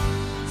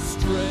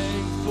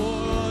 strength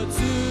for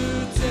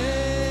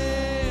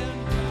today and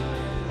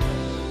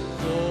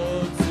guidance for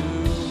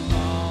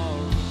tomorrow.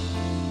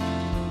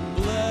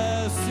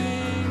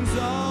 Blessings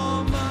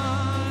all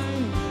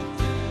mine with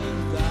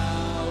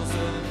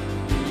 10,000.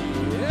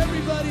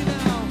 Everybody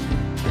now.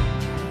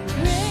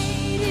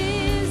 Great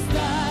is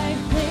thy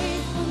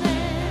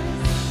faithfulness.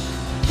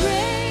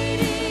 Great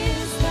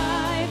is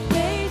thy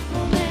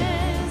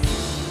faithfulness.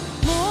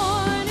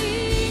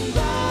 Morning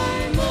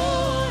by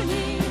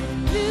morning,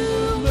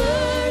 new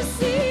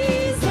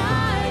mercies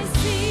I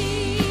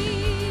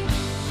see.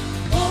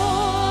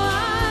 All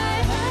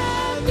I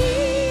have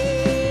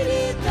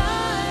needed,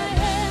 thy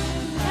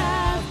hand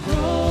hath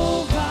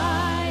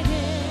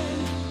provided.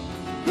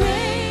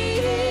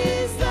 Great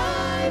is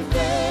thy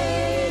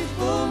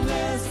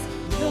faithfulness,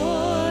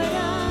 Lord,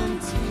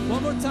 unto me.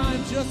 One more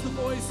time, just the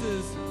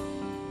voices.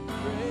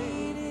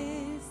 Great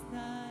is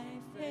thy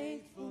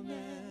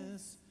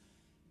faithfulness.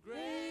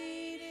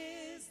 Great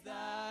is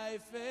thy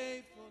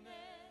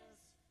faithfulness.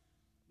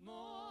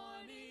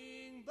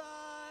 Morning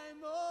by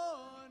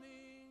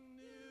morning,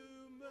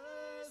 new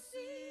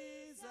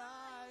mercies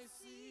I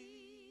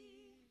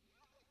see.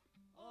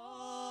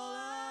 All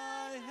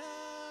I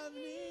have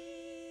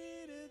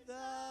needed,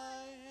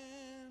 thy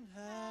hand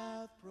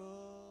hath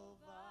provided.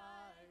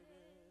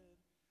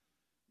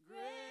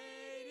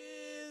 Great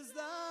is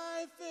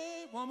thy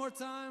faith. One more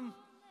time.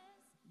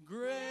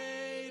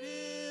 Great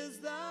is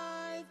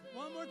thy.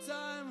 One more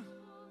time.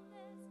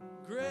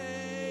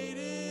 Great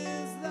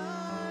is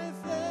thy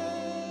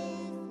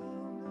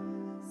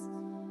faithfulness,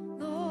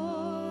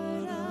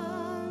 Lord,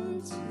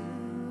 unto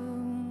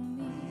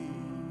me.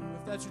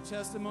 If that's your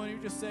testimony, you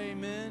just say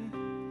amen.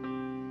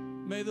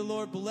 May the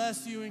Lord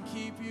bless you and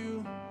keep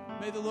you.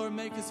 May the Lord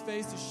make his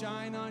face to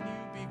shine on you,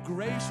 be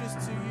gracious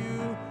to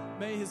you.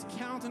 May his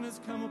countenance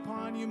come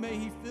upon you. May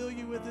he fill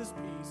you with his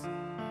peace.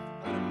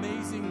 Have an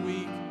amazing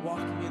week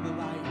walking in the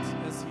light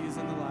as he is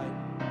in the light.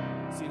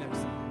 See you next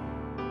time.